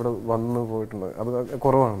ജോണേഴ്സൊക്കെ ഇവിടെ വന്നു പോയിട്ടുണ്ട്, അത്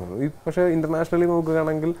കുറവാണെന്ന്. പക്ഷേ ഇൻ്റർനാഷണലി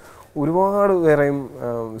നോക്കുകയാണെങ്കിൽ ഒരുപാട് വേറെയും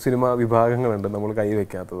സിനിമാ വിഭാഗങ്ങളുണ്ട് നമ്മൾ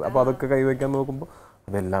കൈവയ്ക്കാത്തത്. അപ്പോൾ അതൊക്കെ കൈവയ്ക്കാൻ നോക്കുമ്പോൾ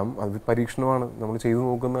അതെല്ലാം അത് പരീക്ഷണമാണ്, നമ്മൾ ചെയ്തു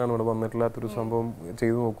നോക്കുന്നതാണ്. ഇവിടെ വന്നിട്ടില്ലാത്തൊരു സംഭവം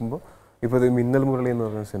ചെയ്തു നോക്കുമ്പോൾ ഇപ്പോൾ ഇത് മിന്നൽ മുരളി എന്ന്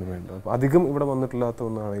പറയുന്ന സിനിമയുണ്ട്. അപ്പോൾ അധികം ഇവിടെ വന്നിട്ടില്ലാത്ത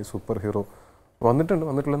ഒന്നാണ് ഈ സൂപ്പർ ഹീറോ.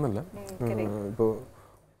 വന്നിട്ടില്ലെന്നല്ല, ഇപ്പോൾ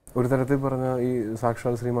ഒരു തരത്തിൽ പറഞ്ഞ ഈ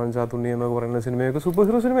സാക്ഷാൽ ശ്രീമാൻ ചാത്തുണ്ണി എന്നൊക്കെ പറയുന്ന സിനിമയൊക്കെ സൂപ്പർ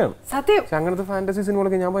ഹീറോ സിനിമയാണ്. സത്യം. അങ്ങനത്തെ ഫാന്റസി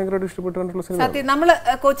സിനിമകളൊക്കെ ഞാൻ ഭയങ്കരമായിട്ട് ഇഷ്ടപ്പെട്ടുകൊണ്ടുള്ള സിനിമ. സത്യം. നമ്മള്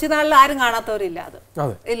കൊച്ചുനാളിൽ ആരും കാണാത്തവരില്ല അത്.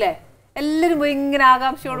 അതെ. ഇല്ലേ? എല്ലാവരും ഭയങ്കര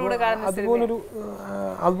ആകാംക്ഷയോടുകൂടെ കാണുന്ന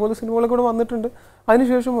അതുപോലെ സിനിമകളൊക്കെ കൂടെ വന്നിട്ടുണ്ട്,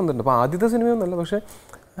 അതിനുശേഷം വന്നിട്ടുണ്ട്. അപ്പോൾ ആദ്യത്തെ സിനിമയൊന്നുമല്ല, പക്ഷേ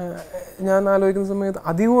ഞാൻ ആലോചിക്കുന്ന സമയത്ത്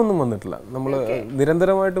അധികം ഒന്നും വന്നിട്ടില്ല. നമ്മൾ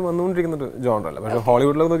നിരന്തരമായിട്ട് വന്നുകൊണ്ടിരിക്കുന്ന ഒരു ജോണറല്ല. പക്ഷേ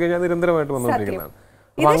ഹോളിവുഡിലൊക്കെ നോക്കി കഴിഞ്ഞാൽ നിരന്തരമായിട്ട് വന്നുകൊണ്ടിരിക്കുന്നതാണ്.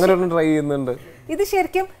 അപ്പോൾ അങ്ങനെ ഒന്നും ട്രൈ ചെയ്യുന്നുണ്ട്. ഇത്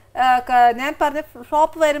ശരിക്കും ഞാൻ പറഞ്ഞ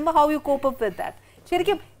ഫ്ലോപ്പ് വരുമ്പോൾ how you cope up with that.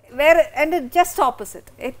 ശരിക്കും വേറെ എൻ്റെ ജസ്റ്റ്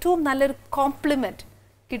ഓപ്പോസിറ്റ് ഏറ്റവും നല്ലൊരു കോംപ്ലിമെന്റ്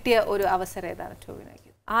കിട്ടിയ ഒരു അവസരം ഏതാണ്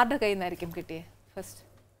ടോവിനോയ്ക്ക്? ആരുടെ കയ്യിൽ നിന്നായിരിക്കും കിട്ടിയത് ഫസ്റ്റ്?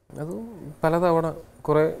 അത് പലതവണ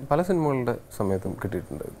പല സിനിമകളുടെ സമയത്തും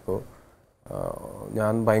കിട്ടിയിട്ടുണ്ട്. ഇപ്പോൾ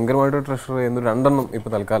ഞാൻ ഭയങ്കരമായിട്ട് ട്രഷർ ചെയ്യുന്ന 2 എണ്ണം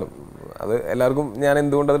ഇപ്പോൾ തൽക്കാലം, അത് എല്ലാവർക്കും ഞാൻ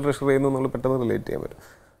എന്തുകൊണ്ട് അത് ട്രഷർ ചെയ്യുന്നു എന്നുള്ളത് പെട്ടെന്ന് റിലേറ്റ് ചെയ്യാൻ പറ്റും.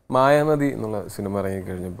 മായാനദി എന്നുള്ള സിനിമ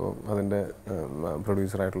ഇറങ്ങിക്കഴിഞ്ഞപ്പോൾ അതിൻ്റെ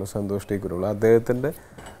പ്രൊഡ്യൂസറായിട്ടുള്ള സന്തോഷ് ടീക്കുരുള്ള അദ്ദേഹത്തിൻ്റെ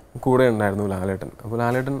കൂടെ ഉണ്ടായിരുന്നു ലാലേട്ടൻ. അപ്പോൾ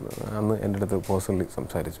ലാലേട്ടൻ അന്ന് എൻ്റെ അടുത്ത് പേഴ്സണലി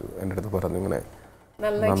സംസാരിച്ചു, എൻ്റെ അടുത്ത് പറഞ്ഞു ഇങ്ങനെ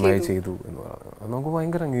നന്നായി ചെയ്തു എന്ന് പറഞ്ഞു. അത് നമുക്ക്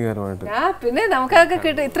ഭയങ്കര അംഗീകാരമായിട്ട്. പിന്നെ നമുക്കൊക്കെ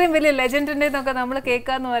കിട്ടും ഇത്രയും വലിയ ലെജൻഡിന്റെ നമ്മൾ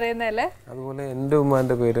കേൾക്കാന്ന് പറയുന്നതല്ലേ. അതുപോലെ എൻ്റെ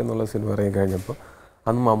ഉമ്മാൻ്റെ പേര് എന്നുള്ള സിനിമ ഇറങ്ങി കഴിഞ്ഞപ്പോൾ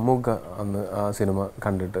അന്ന് മമ്മൂക്ക അന്ന് ആ സിനിമ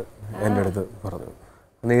കണ്ടിട്ട് എൻ്റെ അടുത്ത് പറഞ്ഞു,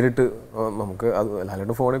 നേരിട്ട് നമുക്ക് അത്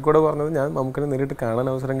ലാലേട്ടൻ ഫോണിൽ കൂടെ പറഞ്ഞത് ഞാൻ നമുക്കിനെ നേരിട്ട് കാണാൻ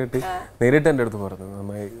അവസരം കിട്ടി, നേരിട്ട് എൻ്റെ അടുത്ത് പറഞ്ഞു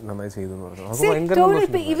നന്നായി ചെയ്തു എന്ന് പറഞ്ഞു. അത് ഭയങ്കര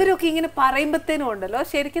ഇവരൊക്കെ ഇങ്ങനെ പറയുമ്പോഴത്തേനും ഉണ്ടല്ലോ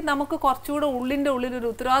ശരിക്കും നമുക്ക് കുറച്ചുകൂടെ ഉള്ളിൻ്റെ ഉള്ളിലൊരു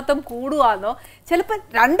ഉത്തരവാദിത്തം കൂടുവാന്നോ. ചിലപ്പോൾ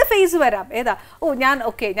 2 ഫേസ് വരാം. ഏതാ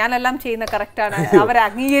ഞാനെല്ലാം ചെയ്യുന്ന കറക്റ്റാണ്, അവരെ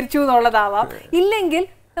അംഗീകരിച്ചു എന്നുള്ളതാവാം. ഇല്ലെങ്കിൽ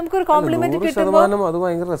നമുക്കൊരു കോംപ്ലിമെന്റ് കിട്ടുമ്പോൾ അത്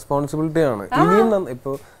ഭയങ്കര റെസ്പോൺസിബിലിറ്റി ആണ്. ഇനിയും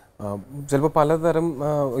ഇപ്പോൾ ചിലപ്പോൾ പലതരം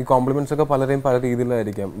ഈ കോംപ്ലിമെന്റ്സ് ഒക്കെ പലരെയും പല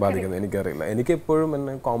രീതിയിലായിരിക്കാം ബാധിക്കുന്നത്, എനിക്കറിയില്ല. എനിക്കെപ്പോഴും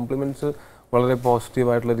എന്നെ കോംപ്ലിമെന്റ്സ് വളരെ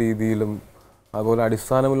പോസിറ്റീവായിട്ടുള്ള രീതിയിലും അതുപോലെ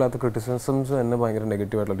അടിസ്ഥാനമില്ലാത്ത ക്രിറ്റിസിസംസ് എന്നെ ഭയങ്കര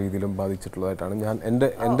നെഗറ്റീവായിട്ടുള്ള രീതിയിലും ബാധിച്ചിട്ടുള്ളതായിട്ടാണ്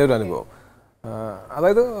എൻ്റെ ഒരു അനുഭവം.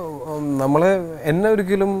 അതായത് എന്നെ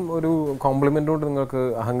ഒരിക്കലും ഒരു കോംപ്ലിമെന്റ് കൊണ്ട് നിങ്ങൾക്ക്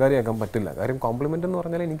അഹങ്കാരിയാക്കാൻ പറ്റില്ല. കാര്യം കോംപ്ലിമെന്റ് എന്ന്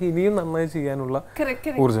പറഞ്ഞാൽ എനിക്ക് ഇനിയും നന്നായി ചെയ്യാനുള്ള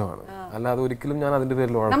ഊർജ്ജമാണ്, അല്ലാതെ ഒരിക്കലും ഞാൻ അതിന്റെ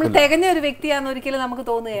പേരിൽ തികഞ്ഞ ഒരു വ്യക്തിയാണെന്ന് ഒരിക്കലും നമുക്ക്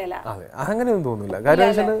തോന്നുകയല്ല. അതെ, അങ്ങനെയൊന്നും തോന്നില്ല.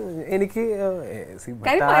 കാര്യം എനിക്ക്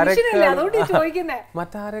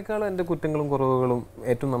മറ്റാരെക്കാളും എന്റെ കുറ്റങ്ങളും കുറവുകളും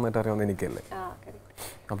ഏറ്റവും നന്നായിട്ട് അറിയാവുന്ന എനിക്കല്ലേ.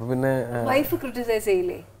 അപ്പൊ പിന്നെ നന്നായിട്ട് ക്രിട്ടിസൈസ്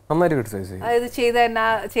ചെയ്യും,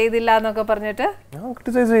 ചെയ്തില്ല എന്നൊക്കെ പറഞ്ഞിട്ട്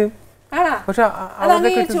ക്രിട്ടിസൈസ് ചെയ്യും. പക്ഷെ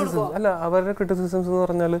അവരുടെ ക്രിറ്റിസിസംസ് എന്ന്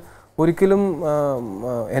പറഞ്ഞാൽ ഒരിക്കലും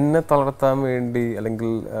എന്നെ തളർത്താൻ വേണ്ടി അല്ലെങ്കിൽ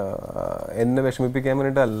എന്നെ വിഷമിപ്പിക്കാൻ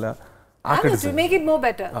വേണ്ടിയിട്ടല്ല.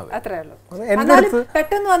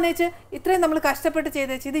 പെട്ടെന്ന് വന്നേച്ച് ഇത്രയും നമ്മൾ കഷ്ടപ്പെട്ട്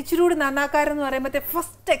ചെയ്ത് ഇത് ഇച്ചിരി കൂടി നന്നാക്കാരെന്ന് പറയുമ്പോഴത്തെ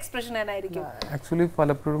ഫസ്റ്റ് എക്സ്പ്രഷൻ ആയിരിക്കും. ആക്ച്വലി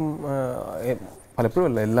പലപ്പോഴും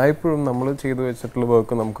അല്ല, എല്ലായ്പ്പോഴും നമ്മൾ ചെയ്തു വെച്ചിട്ടുള്ള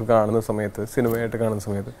വർക്ക് നമുക്ക് കാണുന്ന സമയത്ത്, സിനിമയായിട്ട് കാണുന്ന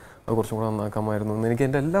സമയത്ത് അത് കുറച്ചും കൂടെ നന്നാക്കാമായിരുന്നു എന്ന് എനിക്ക്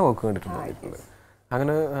എൻ്റെ എല്ലാ വർക്കും കണ്ടിട്ടുണ്ട്.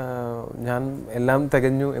 അങ്ങനെ ഞാൻ എല്ലാം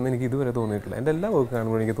തികഞ്ഞു എന്ന് എനിക്ക് ഇതുവരെ തോന്നിയിട്ടില്ല. എൻ്റെ എല്ലാ വർക്ക്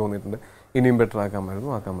കാണുമ്പോൾ എനിക്ക് തോന്നിയിട്ടുണ്ട് ഇനിയും ബെറ്റർ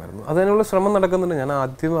ആക്കാമായിരുന്നു. അതിനുള്ള ശ്രമം നടക്കുന്നുണ്ട്. ഞാൻ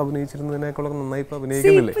ആദ്യം അഭിനയിച്ചിരുന്നതിനേക്കാളും നന്നായി ഇപ്പോൾ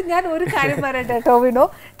അഭിനയിക്കുന്നില്ലേ. ഞാൻ ഒരു കാര്യം പറയട്ടെ, ടോവിനോ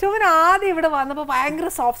ആദ്യം ഇവിടെ വന്നപ്പോൾ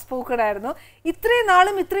ഭയങ്കര സോഫ്റ്റ് സ്പോക്കൺ ആയിരുന്നു. ഇത്രയും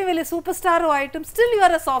നാളും ഇത്രയും വലിയ സൂപ്പർ സ്റ്റാറും ആയിട്ടും still you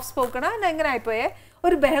are A soft spoken. എങ്ങനെ ആയിപ്പോയേ?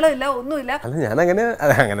 ഒരു ബഹളമില്ല, ഒന്നുമില്ല. ഞാൻ അങ്ങനെ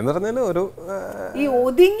പറഞ്ഞാൽ ഒരു ഈ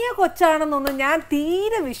ഒതുങ്ങിയ കൊച്ചാണെന്നൊന്നും ഞാൻ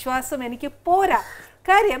തീരെ വിശ്വാസം എനിക്ക് പോരാ.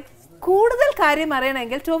 കാര്യം കൂടുതൽ കാര്യം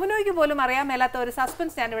അറിയണമെങ്കിൽ ടോവിനോയ്ക്ക് പോലും അറിയാൻ മേലാത്ത ഒരു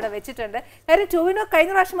സസ്പെൻസ് ഞാനിവിടെ വെച്ചിട്ടുണ്ട്. കാര്യം ടോവിനോ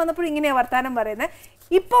കഴിഞ്ഞ പ്രാവശ്യം വന്നപ്പോഴും ഇങ്ങനെയാണ് വർത്താനം പറയുന്നത്,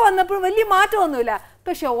 ഇപ്പോൾ വന്നപ്പോഴും വലിയ മാറ്റമൊന്നുമില്ല.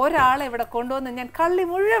 പക്ഷെ ഒരാളെ ഇവിടെ കൊണ്ടുവന്ന് ഞാൻ കള്ളി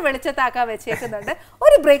മുഴുവൻ വെളിച്ചത്താക്കാൻ വെച്ചേക്കുന്നുണ്ട്.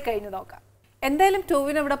 ഒരു ബ്രേക്ക് കഴിഞ്ഞ് നോക്കാം. എന്തായാലും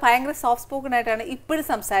ടോവിനോ ഇവിടെ ഭയങ്കര സോഫ്റ്റ് സ്പോക്കൺ ആയിട്ടാണ് ഇപ്പോഴും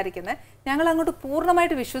സംസാരിക്കുന്നത്. ഞങ്ങൾ അങ്ങോട്ട്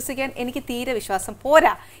പൂർണ്ണമായിട്ട് വിശ്വസിക്കാൻ എനിക്ക് തീരെ വിശ്വാസം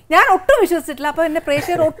പോരാ. ഞാൻ ഒട്ടും വിശ്വസിച്ചിട്ടില്ല. അപ്പോൾ എന്നെ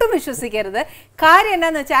പ്രേക്ഷകർ ഒട്ടും വിശ്വസിക്കരുത്. കാര്യം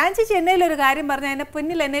എന്നാന്ന് വെച്ചാൽ ആൻസി ചെന്നൈയിൽ ഒരു കാര്യം പറഞ്ഞാൽ എന്നെ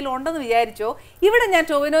പിന്നിൽ എന്നേൽ ഉണ്ടെന്ന് വിചാരിച്ചോ. ഇവിടെ ഞാൻ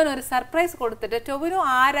ടോവിനോന് ഒരു സർപ്രൈസ് കൊടുത്തിട്ട് ടോവിനോ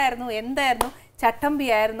ആരായിരുന്നു, എന്തായിരുന്നു,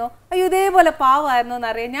 ചട്ടമ്പിയായിരുന്നോ, അയ്യോ ഇതേപോലെ പാവമായിരുന്നോ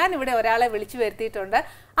എന്നറിയാം. ഞാൻ ഇവിടെ ഒരാളെ വിളിച്ചു വരുത്തിയിട്ടുണ്ട്.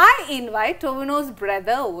 I invite Tovino's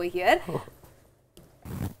brother over here.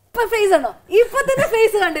 ഇപ്പൊ ഫേസ് ആണോ? ഇപ്പൊ തന്നെ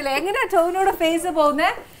ഫേസ് കണ്ടില്ലേ? എങ്ങനെയാ ടോവിനോയുടെ ഫേസ് പോകുന്നേ?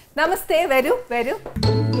 നമസ്തേ, വരൂ വരൂ.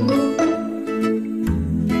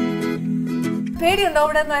 പേടിയുണ്ടോ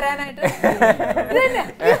ഇവിടെ നിന്ന് വരാനായിട്ട്?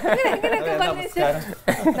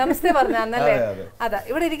 നമസ്തേ പറഞ്ഞല്ലേ? അതാ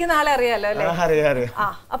ഇവിടെ ഇരിക്കുന്ന ആളെ അറിയാലോ അല്ലേ? ആ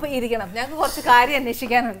അപ്പൊ ഇരിക്കണം. ഞങ്ങൾക്ക് കുറച്ച് കാര്യം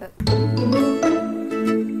അന്വേഷിക്കാനുണ്ട്.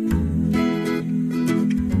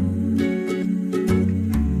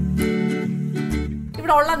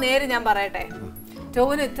 ഇവിടെ ഉള്ള നേര് ഞാൻ പറയട്ടെ.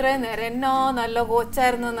 ടോവിനോ ഇത്രയും നേരം എന്നാ നല്ല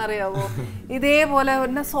കോച്ചായിരുന്നു എന്നറിയാവോ? ഇതേപോലെ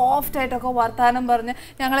എന്നെ സോഫ്റ്റ് ആയിട്ടൊക്കെ വർത്താനം പറഞ്ഞ്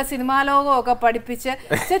ഞങ്ങളെ സിനിമാ ലോകമൊക്കെ പഠിപ്പിച്ച്.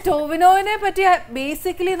 പക്ഷെ ടോവിനോവിനെ പറ്റിയ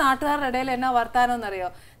ബേസിക്കലി നാട്ടുകാരുടെ ഇടയിൽ എന്നാ വർത്താനം എന്നറിയോ?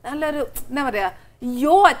 നല്ലൊരു എന്താ പറയാ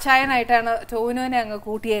അച്ചായനായിട്ടാണ് ടോവിനോനെ അങ്ങ്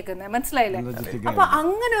കൂട്ടിയേക്കുന്നത്. മനസ്സിലായില്ലേ? അപ്പൊ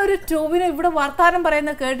അങ്ങനെ ഒരു ടോവിനോ ഇവിടെ വർത്താനം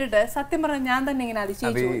പറയുന്നത് കേട്ടിട്ട് സത്യം പറഞ്ഞാൽ ഞാൻ തന്നെ ഇങ്ങനെ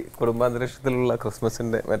അതിശയിച്ചു. കുടുംബാന്തരീക്ഷത്തിലുള്ള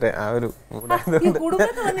ക്രിസ്മസിന്റെ മറ്റേ ആ ഒരു കുടുംബത്തിൽ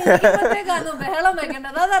ബഹളം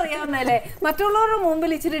വെക്കേണ്ടത് അതറിയാവുന്നല്ലേ? മറ്റുള്ളവരുടെ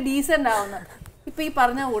മുമ്പിൽ ഇച്ചിരി ഡീസന്റ് ആവുന്നത്. ഇപ്പൊ ഈ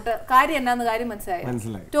പറഞ്ഞ കൂട്ട് കാര്യം എന്നാന്ന് കാര്യം മനസ്സിലായി.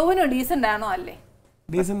 ടോവിനോ ഡീസന്റ് ആണോ? അല്ലേ?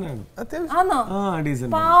 ആണോ?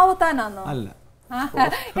 പാവത്താനാണോ? അല്ല.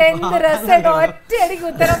 എന്ത് രസം! ഒറ്റയടിക്ക്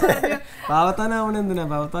ഉത്തരം പറഞ്ഞു.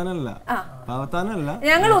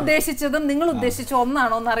 ഞങ്ങൾ ഉദ്ദേശിച്ചതും നിങ്ങൾ ഉദ്ദേശിച്ച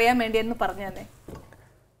ഒന്നാണോ എന്ന് അറിയാൻ വേണ്ടി എന്ന് പറഞ്ഞു തന്നെ.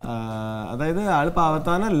 അതായത് ആള്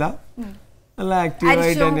പാവത്താനല്ല, നല്ല ആക്റ്റീവ്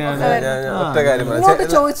ആയിട്ട് തന്നെയാണ്.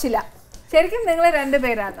 ചോദിച്ചില്ല. ശരിക്കും നിങ്ങളെ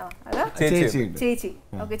രണ്ടുപേരാണോ? അതോ ചേച്ചി?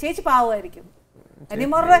 ഓക്കെ, ചേച്ചി പാവമായിരിക്കും.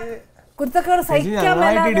 അനിമോറുടെ കുരുത്തക്കേട് സഹിക്കാൻ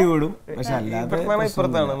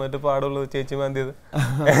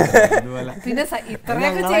പിന്നെ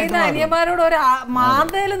ഇത്രയൊക്കെ ചെയ്യുന്ന അനിയന്മാരോട് ഒരു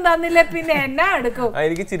മാന്തേലും തന്നില്ല പിന്നെ എന്നാ എടുക്കും?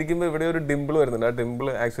 എനിക്ക് ചിരിക്കുമ്പോ ഇവിടെ ഒരു ഡിംപിൾ വരുന്നുണ്ട്. ആ ഡിംപിൾ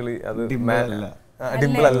ആക്ച്വലി അത് ഡിംപിൾ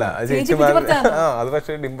അല്ല, അത്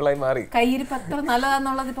പക്ഷേ ഡിംപിളായി മാറി. കയ്യിരിപ്പ് അത്ര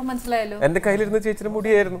നല്ലതാന്നുള്ളത് ഇപ്പൊ മനസ്സിലായല്ലോ. എന്റെ കയ്യിലിരുന്ന് ചേച്ചിയുടെ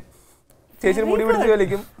മുടിയായിരുന്നു. ചേച്ചിയുടെ മുടി പിടിച്ച്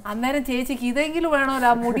വലിക്കും. അന്നേരം ചേച്ചിക്ക് ഇതെങ്കിലും വേണമല്ലോ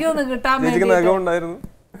ആ മുടിയൊന്ന് കിട്ടാൻ വേണ്ടി.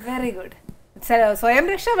 Very good. സ്വയം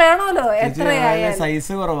രക്ഷ വേണമല്ലോ. എത്രയായാലും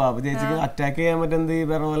സൈസ് കുറവാ. ചേച്ചിക്ക് അറ്റാക്ക് ചെയ്യാൻ പറ്റുന്നത് ഈ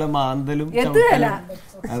പറഞ്ഞ പോലെ മാന്തലും.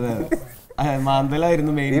 അതെ,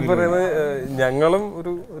 മാന്തലായിരുന്നു മെയിൻ. ഈ പറയുന്നത് ഞങ്ങളും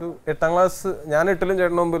ഒരു 8ാം ക്ലാസ്, ഞാൻ 8ലും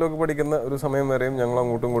ചേട്ടനും 9ലും ഒക്കെ പഠിക്കുന്ന ഒരു സമയം വരെയും ഞങ്ങൾ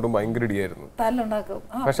അങ്ങോട്ടും ഇങ്ങോട്ടും ഭയങ്കര ഇടിയായിരുന്നു.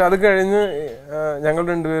 പക്ഷെ അത് കഴിഞ്ഞ് ഞങ്ങൾ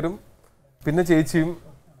രണ്ടുപേരും പിന്നെ ചേച്ചിയും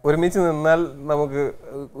ഒരുമിച്ച് നിന്നാൽ നമുക്ക്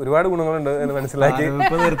ഒരുപാട് ഗുണങ്ങളുണ്ട് എന്ന് മനസ്സിലാക്കി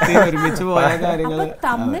ഒരുമിച്ച് പോയ കാര്യങ്ങൾ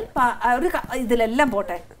തമ്മിൽ ഇതിലെല്ലാം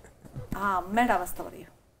പോട്ടെ. ആ അമ്മയുടെ അവസ്ഥ പറയൂ.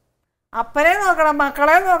 അപ്പനെ നോക്കണം,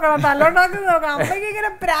 മക്കളെ നോക്കണം, തല്ലുണ്ടാക്കൽ നോക്കണം. അമ്മയ്ക്ക് ഇങ്ങനെ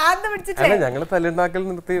പ്രാന്ത് പിടിച്ചിട്ട് ഞങ്ങള് തല്ലുണ്ടാക്കൽ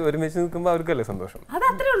നിർത്തി ഒരുമിച്ച് നിൽക്കുമ്പോ അവർക്കല്ലേ സന്തോഷം. അത്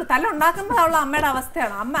അത്രേ ഉള്ളൂ. തല്ലുണ്ടാക്കുമ്പോ ഉള്ള അമ്മയുടെ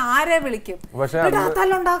അവസ്ഥയാണ്. അമ്മ ആരെ വിളിക്കും?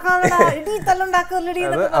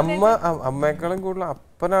 അമ്മയെക്കാളും കൂടുതൽ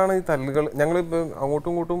അപ്പനാണ് ഈ തല്ലുകൾ. ഞങ്ങളിപ്പോ അങ്ങോട്ടും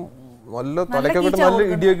ഇങ്ങോട്ടും നല്ല തലക്കൊക്കെ നല്ല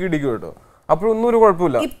ഇടിയൊക്കെ ഇടിക്കും കേട്ടോ. അപ്പോഴൊന്നും ഒരു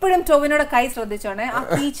കുഴപ്പമില്ല. ഇപ്പോഴും ടോവിനോയുടെ കൈ ശ്രദ്ധിച്ചോണേ. ആ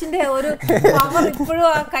കീച്ചിന്റെ ഒരു പവർ ഇപ്പോഴും ആ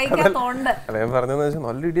കൈക്കകത്തുണ്ട്. അല്ല, ഞാൻ പറഞ്ഞതെന്ന് വെച്ചാൽ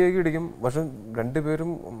നല്ല ഇടിയൊക്കെ ഇടിക്കും. പക്ഷെ രണ്ടുപേരും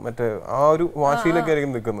മറ്റേ ആ ഒരു വാശിയിലൊക്കെ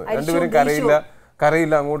ആയിരിക്കും നിൽക്കുന്നത്. രണ്ടുപേരും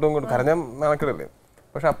കരയില്ല അങ്ങോട്ടും ഇങ്ങോട്ടും. കരഞ്ഞാൽ നടക്കില്ലല്ലേ?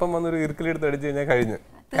 പക്ഷെ അപ്പം വന്നൊരു ഇറുക്കിലെടുത്ത് അടിച്ചു കഴിഞ്ഞാൽ കഴിഞ്ഞ്.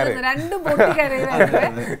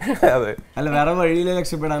 അതെ, അല്ല വേറെ വഴിയില്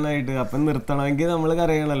രക്ഷപ്പെടാനായിട്ട് അപ്പം നിർത്തണമെങ്കിൽ നമ്മൾ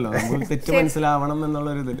കരയണല്ലോ. നമ്മൾ തെറ്റ് മനസ്സിലാവണം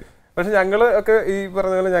എന്നുള്ളൊരു ഇതില്. പക്ഷെ ഞങ്ങള് ഒക്കെ ഈ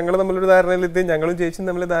പറഞ്ഞ പോലെ ഞങ്ങൾ തമ്മിലൊരു ധാരണയിലെത്തി, ഞങ്ങളും ചേച്ചിയും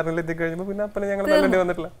തമ്മിൽ ധാരണയിലെത്തി കഴിഞ്ഞപ്പോ പിന്നെ അപ്പനെ ഞങ്ങൾ തല്ലേണ്ടി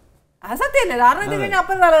വന്നിട്ടില്ല.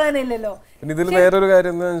 പിന്നെ ഇതിൽ വേറൊരു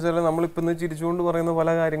കാര്യം എന്താ വെച്ചാൽ നമ്മളിപ്പോ ചിരിച്ചുകൊണ്ട് പറയുന്ന പല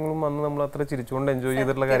കാര്യങ്ങളും അന്ന് നമ്മൾ അത്ര ചിരിച്ചുകൊണ്ട് എൻജോയ്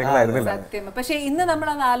ചെയ്തിട്ടുള്ള കാര്യങ്ങളായിരുന്നില്ല. പക്ഷെ ഇന്ന് നമ്മൾ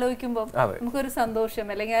അത് ആലോചിക്കുമ്പോൾ നമുക്കൊരു സന്തോഷം,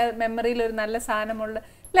 അല്ലെങ്കിൽ മെമ്മറിയിൽ ഒരു നല്ല സാധനമുള്ള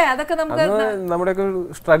അതൊക്കെ നമുക്ക് നമ്മുടെയൊക്കെ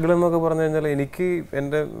സ്ട്രഗിൾ എന്നൊക്കെ പറഞ്ഞു കഴിഞ്ഞാൽ എനിക്ക്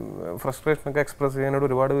എന്റെ ഫ്രസ്ട്രേഷൻ ഒക്കെ എക്സ്പ്രസ് ചെയ്യാനായിട്ട്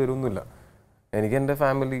ഒരുപാട് പേരൊന്നുമില്ല. എനിക്ക് എൻ്റെ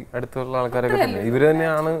ഫാമിലി, അടുത്തുള്ള ആൾക്കാരൊക്കെ തന്നെ ഇവർ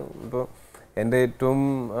തന്നെയാണ്. ഇപ്പോൾ എൻ്റെ ഏറ്റവും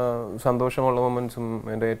സന്തോഷമുള്ള മൊമെന്റ്സും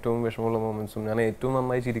എൻ്റെ ഏറ്റവും വിഷമമുള്ള മൊമെന്റ്സും ഞാൻ ഏറ്റവും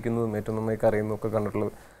നന്നായി ചിരിക്കുന്നതും ഏറ്റവും നന്നായി കരയുന്നതും ഒക്കെ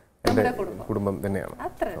കണ്ടിട്ടുള്ളത് എൻ്റെ കുടുംബം തന്നെയാണ്.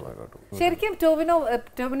 ശരിക്കും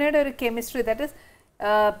ടോവിനോയുടെ ഒരു കെമിസ്ട്രി, ദാറ്റ് ഇസ്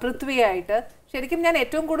പൃഥ്വിയായിട്ട് ശരിക്കും ഞാൻ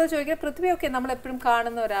ഏറ്റവും കൂടുതൽ ചോദിക്കുക, പൃഥ്വിയൊക്കെ നമ്മൾ എപ്പോഴും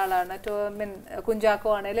കാണുന്ന ഒരാളാണ്,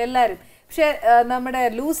 കുഞ്ചാക്കോ ആണെങ്കിലും എല്ലാവരും. പക്ഷെ നമ്മുടെ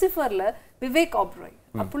ലൂസിഫറിൽ വിവേക് ഒബ്റോയ്,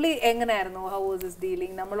 പുള്ളി എങ്ങനെയായിരുന്നു? ഹൗ വാസ് ഹിസ്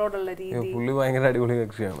ഡീലിംഗ് നമ്മളോടുള്ള രീതി? പുള്ളി ഭയങ്കര അടിപൊളി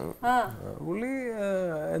കക്ഷിയാണ്. പുള്ളി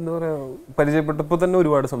എന്താ പറയാ, പരിചയപ്പെട്ടപ്പോൾ തന്നെ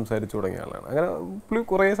ഒരുപാട് സംസാരിച്ചു തുടങ്ങിയ ആളാണ്. അങ്ങനെ പുള്ളി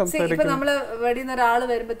കുറെ സംസാരിക്കും. ഇപ്പൊ നമ്മള് വെടിയുന്ന ഒരാൾ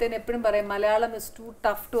വരുമ്പോഴത്തേന് എപ്പോഴും പറയും Malayalam is to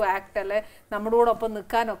tough to act, അല്ലെ നമ്മളോടൊപ്പം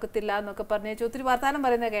നിൽക്കാൻ ഒക്കത്തില്ല എന്നൊക്കെ പറഞ്ഞു ഒത്തിരി വർത്താനം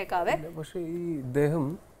പറയുന്നത് കേൾക്കാവേ. പക്ഷെ ഈ ഇദ്ദേഹം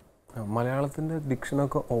മലയാളത്തിന്റെ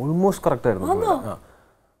ഡിക്ഷനൊക്കെ ഓൾമോസ്റ്റ് കറക്റ്റ് ആയിരുന്നു.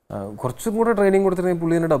 കുറച്ചും കൂടെ ട്രെയിനിങ് കൊടുത്തിട്ടുണ്ടെങ്കിൽ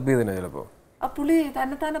പുള്ളി തന്നെ ഡബ് ചെയ്തേനെ ചിലപ്പോ. ആ പുള്ളി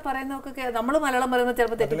തന്നെ പറയുന്നൊക്കെ നമ്മള് മലയാളം പറയുമ്പോൾ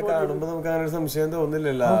ചിലപ്പോൾ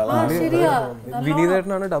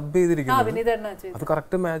വിനീതേട്ടനാണ് ഡബ് ചെയ്തിരിക്കുന്നത്. അത്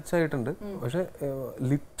കറക്റ്റ് മാച്ച് ആയിട്ടുണ്ട്. പക്ഷെ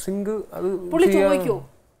ലിപ്സിംഗ് അത് പുള്ളി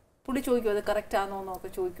ചോദിക്കോ അത് കറക്റ്റ് ആണോ എന്നൊക്കെ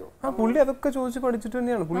ചോദിക്കോ? പുള്ളി അതൊക്കെ ചോദിച്ച് പഠിച്ചിട്ട്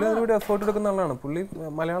തന്നെയാണ്. പുള്ളി അതിനുവേണ്ടി എഫേർട്ട് എടുക്കുന്ന ആളാണ്. പുള്ളി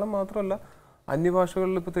മലയാളം മാത്രമല്ല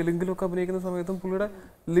അന്യഭാഷകളിൽ ഇപ്പൊ തെലുങ്കിലൊക്കെ അഭിനയിക്കുന്ന സമയത്തും പുള്ളിയുടെ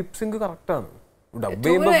ലിപ്സിംഗ് കറക്റ്റ് ആണ്.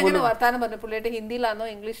 ഹിന്ദിയിലാണോ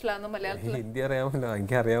ഇംഗ്ലീഷിലാണോ മലയാളത്തിൽ? ഹിന്ദി അറിയാമല്ലോ,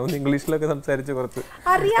 എനിക്ക് അറിയാവുന്ന ഇംഗ്ലീഷിലൊക്കെ സംസാരിച്ച് കുറച്ച്.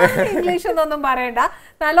 അറിയാവുന്ന ഇംഗ്ലീഷ് എന്നൊന്നും പറയണ്ട,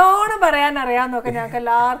 നല്ലോണം പറയാൻ അറിയാവുന്നൊക്കെ ഞങ്ങൾക്ക്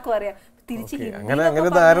എല്ലാവർക്കും അറിയാം. അങ്ങനെ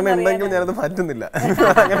ധാരണ ഉണ്ടെങ്കിൽ ഞാനത് മാറ്റുന്നില്ല.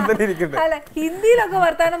 അല്ല, ഹിന്ദിയിലൊക്കെ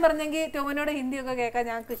വർത്താനം പറഞ്ഞെങ്കിൽ ടോവിനോട് ഹിന്ദിയൊക്കെ കേൾക്കാൻ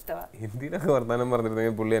ഞങ്ങൾക്ക് ഇഷ്ടമാണ്. ഹിന്ദിയിലൊക്കെ വർത്താനം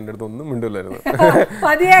പറഞ്ഞിരുന്നെങ്കിൽ പുള്ളി എന്റെ അടുത്ത് ഒന്നും മിണ്ടില്ലായിരുന്നു.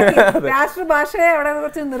 രാഷ്ട്രഭാഷയെ അവിടെ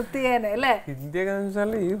കുറച്ച് നിർത്തിയേനെ അല്ലേ? ഹിന്ദിയൊക്കെ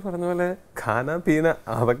വെച്ചാൽ ഈ പറഞ്ഞ പോലെ ഖാന പീന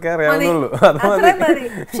അതൊക്കെ അറിയാവുന്നുള്ളൂ.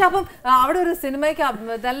 പക്ഷെ അപ്പം അവിടെ ഒരു സിനിമയ്ക്ക്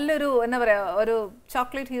നല്ലൊരു എന്താ പറയാ, ഒരു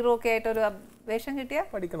ചോക്ലേറ്റ് ഹീറോ ഒക്കെ ആയിട്ട് ഒരു വേഷം കിട്ടിയാ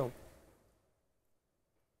പഠിക്കും.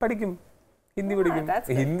 ഹിന്ദി പഠിക്കും.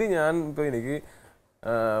 ഹിന്ദി ഞാൻ ഇപ്പൊ എനിക്ക്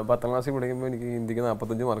 10ാം ക്ലാസ്സിൽ പഠിക്കുമ്പോൾ എനിക്ക് ഹിന്ദിക്ക്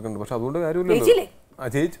 45 മാർക്കുണ്ട്. പക്ഷെ അതുകൊണ്ട് കാര്യമില്ലല്ലോ.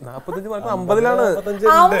 ചേച്ചി 45 മാർക്ക് 50ലാണ്.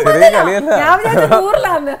 ചെറിയ കളിയല്ല.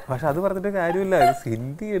 പക്ഷെ അത് പറഞ്ഞിട്ട് കാര്യമില്ല.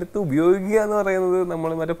 ഹിന്ദി എടുത്ത് ഉപയോഗിക്കുക എന്ന് പറയുന്നത് നമ്മൾ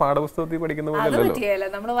മറ്റേ പാഠപുസ്തകത്തിൽ പഠിക്കുന്ന പോലെ അല്ലല്ലോ.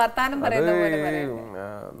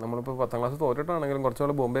 നമ്മളിപ്പോ 10ാം ക്ലാസ് തോറ്റിട്ടാണെങ്കിലും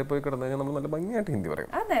കുറച്ചുകൂടെ ബോംബെ പോയി കിടന്നു കഴിഞ്ഞാൽ നമ്മൾ നല്ല ഭംഗിയായിട്ട് ഹിന്ദി പറയും.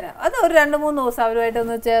 അത് ഒരു 2-3 ദിവസം അവരുമായിട്ട്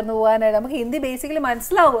ഒന്ന് ചേർന്ന് പോകാനായിട്ട് നമുക്ക് ഹിന്ദി ബേസിക്കലി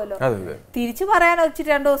മനസ്സിലാവുമല്ലോ. തിരിച്ചു പറയാനോ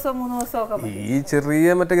 2 ദിവസം 3 ദിവസം ഒക്കെ. ഈ ചെറിയ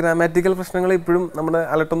മറ്റേ ഗ്രാമാറ്റിക്കൽ പ്രശ്നങ്ങൾ ഇപ്പോഴും നമ്മുടെ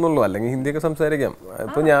അലട്ടുന്നുള്ളൂ. അല്ലെങ്കിൽ ഹിന്ദിയൊക്കെ സംസാരിക്കാം.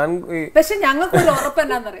 ഇപ്പൊ ഞാൻ പക്ഷെ ഞങ്ങൾക്ക്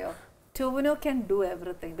എന്താണെന്നറിയോ, Tovino can do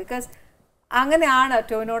everything. Because അങ്ങനെയാണ്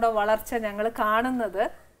ടോവിനോയുടെ വളർച്ച ഞങ്ങൾ കാണുന്നത്.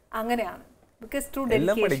 അങ്ങനെയാണ്. Because true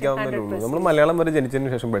dedication. നമ്മൾ മലയാളം വരെ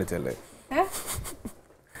ജനിച്ചതിന് ശേഷം പഠിച്ചല്ലേ.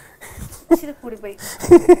 ഇച്ചിരി കൂടിപ്പോയി.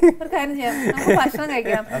 ഒരു കാര്യം ചെയ്യാം, നമുക്ക് ഭക്ഷണം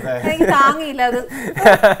കഴിക്കാം. എനിക്ക് താങ്ങിയില്ല അത്.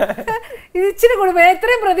 ഇത് ഇച്ചിരി കൂടിപ്പോയി.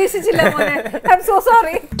 എത്രയും പ്രതീക്ഷിച്ചില്ല മോനെ. I am so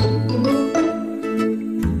sorry.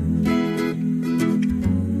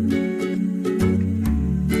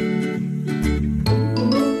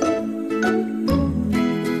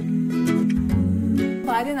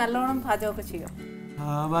 നല്ലോണം പാചകമൊക്കെ ചെയ്യും.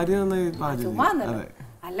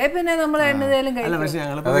 അല്ലേ പിന്നെ നമ്മൾ എണ്ണതേലും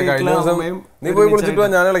നീ പോയി കുളിച്ചിട്ട്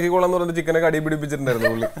ഞാൻ ഇളക്കിക്കോളാന്ന് പറഞ്ഞിട്ട് ചിക്കനൊക്കെ അടി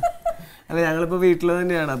പിടിപ്പിച്ചിട്ടുണ്ടായിരുന്നു. അല്ല, ഞങ്ങളിപ്പോ വീട്ടില്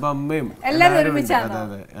തന്നെയാണ്. അപ്പൊ അമ്മയും എല്ലാരും ഒരുമിച്ചാണ്.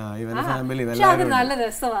 ഇവന്റെ ഫാമിലി നല്ല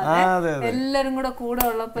രസമാണ് എല്ലാരും കൂടെ കൂടെ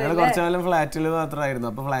ഉള്ളപ്പോ. കുറച്ചു കാലം ഫ്ലാറ്റിൽ മാത്രമായിരുന്നു.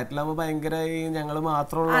 അപ്പൊ ഫ്ലാറ്റിലാകുമ്പോ ഭയങ്കര ഞങ്ങള്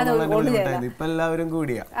മാത്രമുള്ള. ഇപ്പൊ എല്ലാവരും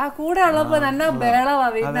കൂടിയാ കൂടെ ഉള്ളപ്പോ നല്ല ബഹളമാ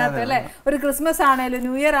വീട്ടിനകത്ത് അല്ലെ. ഒരു ക്രിസ്മസ് ആണേലും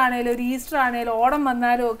ന്യൂ ഇയർ ആണേലും ഒരു ഈസ്റ്റർ ആണേലും ഓണം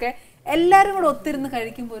വന്നാലും ഒക്കെ എല്ലാരും കൂടെ ഒത്തിരുന്ന്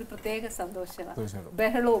കഴിക്കുമ്പോ ഒരു പ്രത്യേക സന്തോഷമാണ്,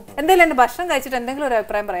 ബഹളവും. എന്തായാലും എന്റെ ഭക്ഷണം കഴിച്ചിട്ട് എന്തെങ്കിലും ഒരു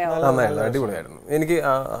അഭിപ്രായം പറയാമോ? അടിപൊളിയായിരുന്നു. എനിക്ക്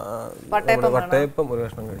വട്ടയപ്പം ഒരു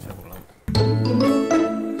ഭക്ഷണം കഴിച്ചാൽ കൊള്ളാം.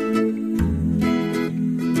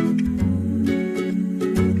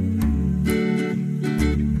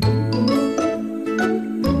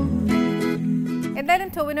 എന്തായാലും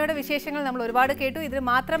ടോവിനോയുടെ വിശേഷങ്ങൾ നമ്മൾ ഒരുപാട് കേട്ടു. ഇത്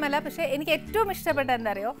മാത്രമല്ല, പക്ഷെ എനിക്ക് ഏറ്റവും ഇഷ്ടപ്പെട്ട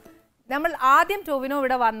എന്താ അറിയോ, നമ്മൾ ആദ്യം ടോവിനോ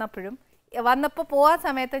ഇവിടെ വന്നപ്പോൾ പോകാൻ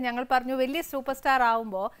സമയത്ത് ഞങ്ങൾ പറഞ്ഞു വലിയ സൂപ്പർ സ്റ്റാർ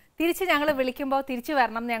ആവുമ്പോൾ തിരിച്ച് ഞങ്ങൾ വിളിക്കുമ്പോൾ തിരിച്ചു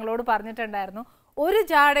വരണം എന്ന് ഞങ്ങളോട് പറഞ്ഞിട്ടുണ്ടായിരുന്നു. ഒരു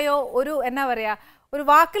ജാടയോ ഒരു എന്നാ പറയുക ഒരു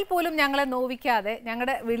വാക്കിൽ പോലും ഞങ്ങളെ നോവിക്കാതെ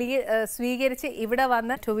ഞങ്ങളുടെ വിളി സ്വീകരിച്ച് ഇവിടെ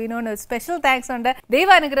വന്ന് ടോവിനോന് സ്പെഷ്യൽ താങ്ക്സ് ഉണ്ട്.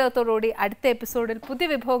 ദൈവാനുഗ്രഹത്തോടുകൂടി അടുത്ത എപ്പിസോഡിൽ പുതിയ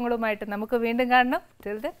വിഭവങ്ങളുമായിട്ട് നമുക്ക് വീണ്ടും കാണണം.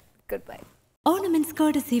 Till then good bye. Ornaments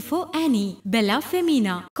courtesy for Annie, Bella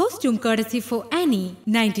Femina. Costume courtesy for Annie,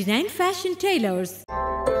 99 Fashion Tailors.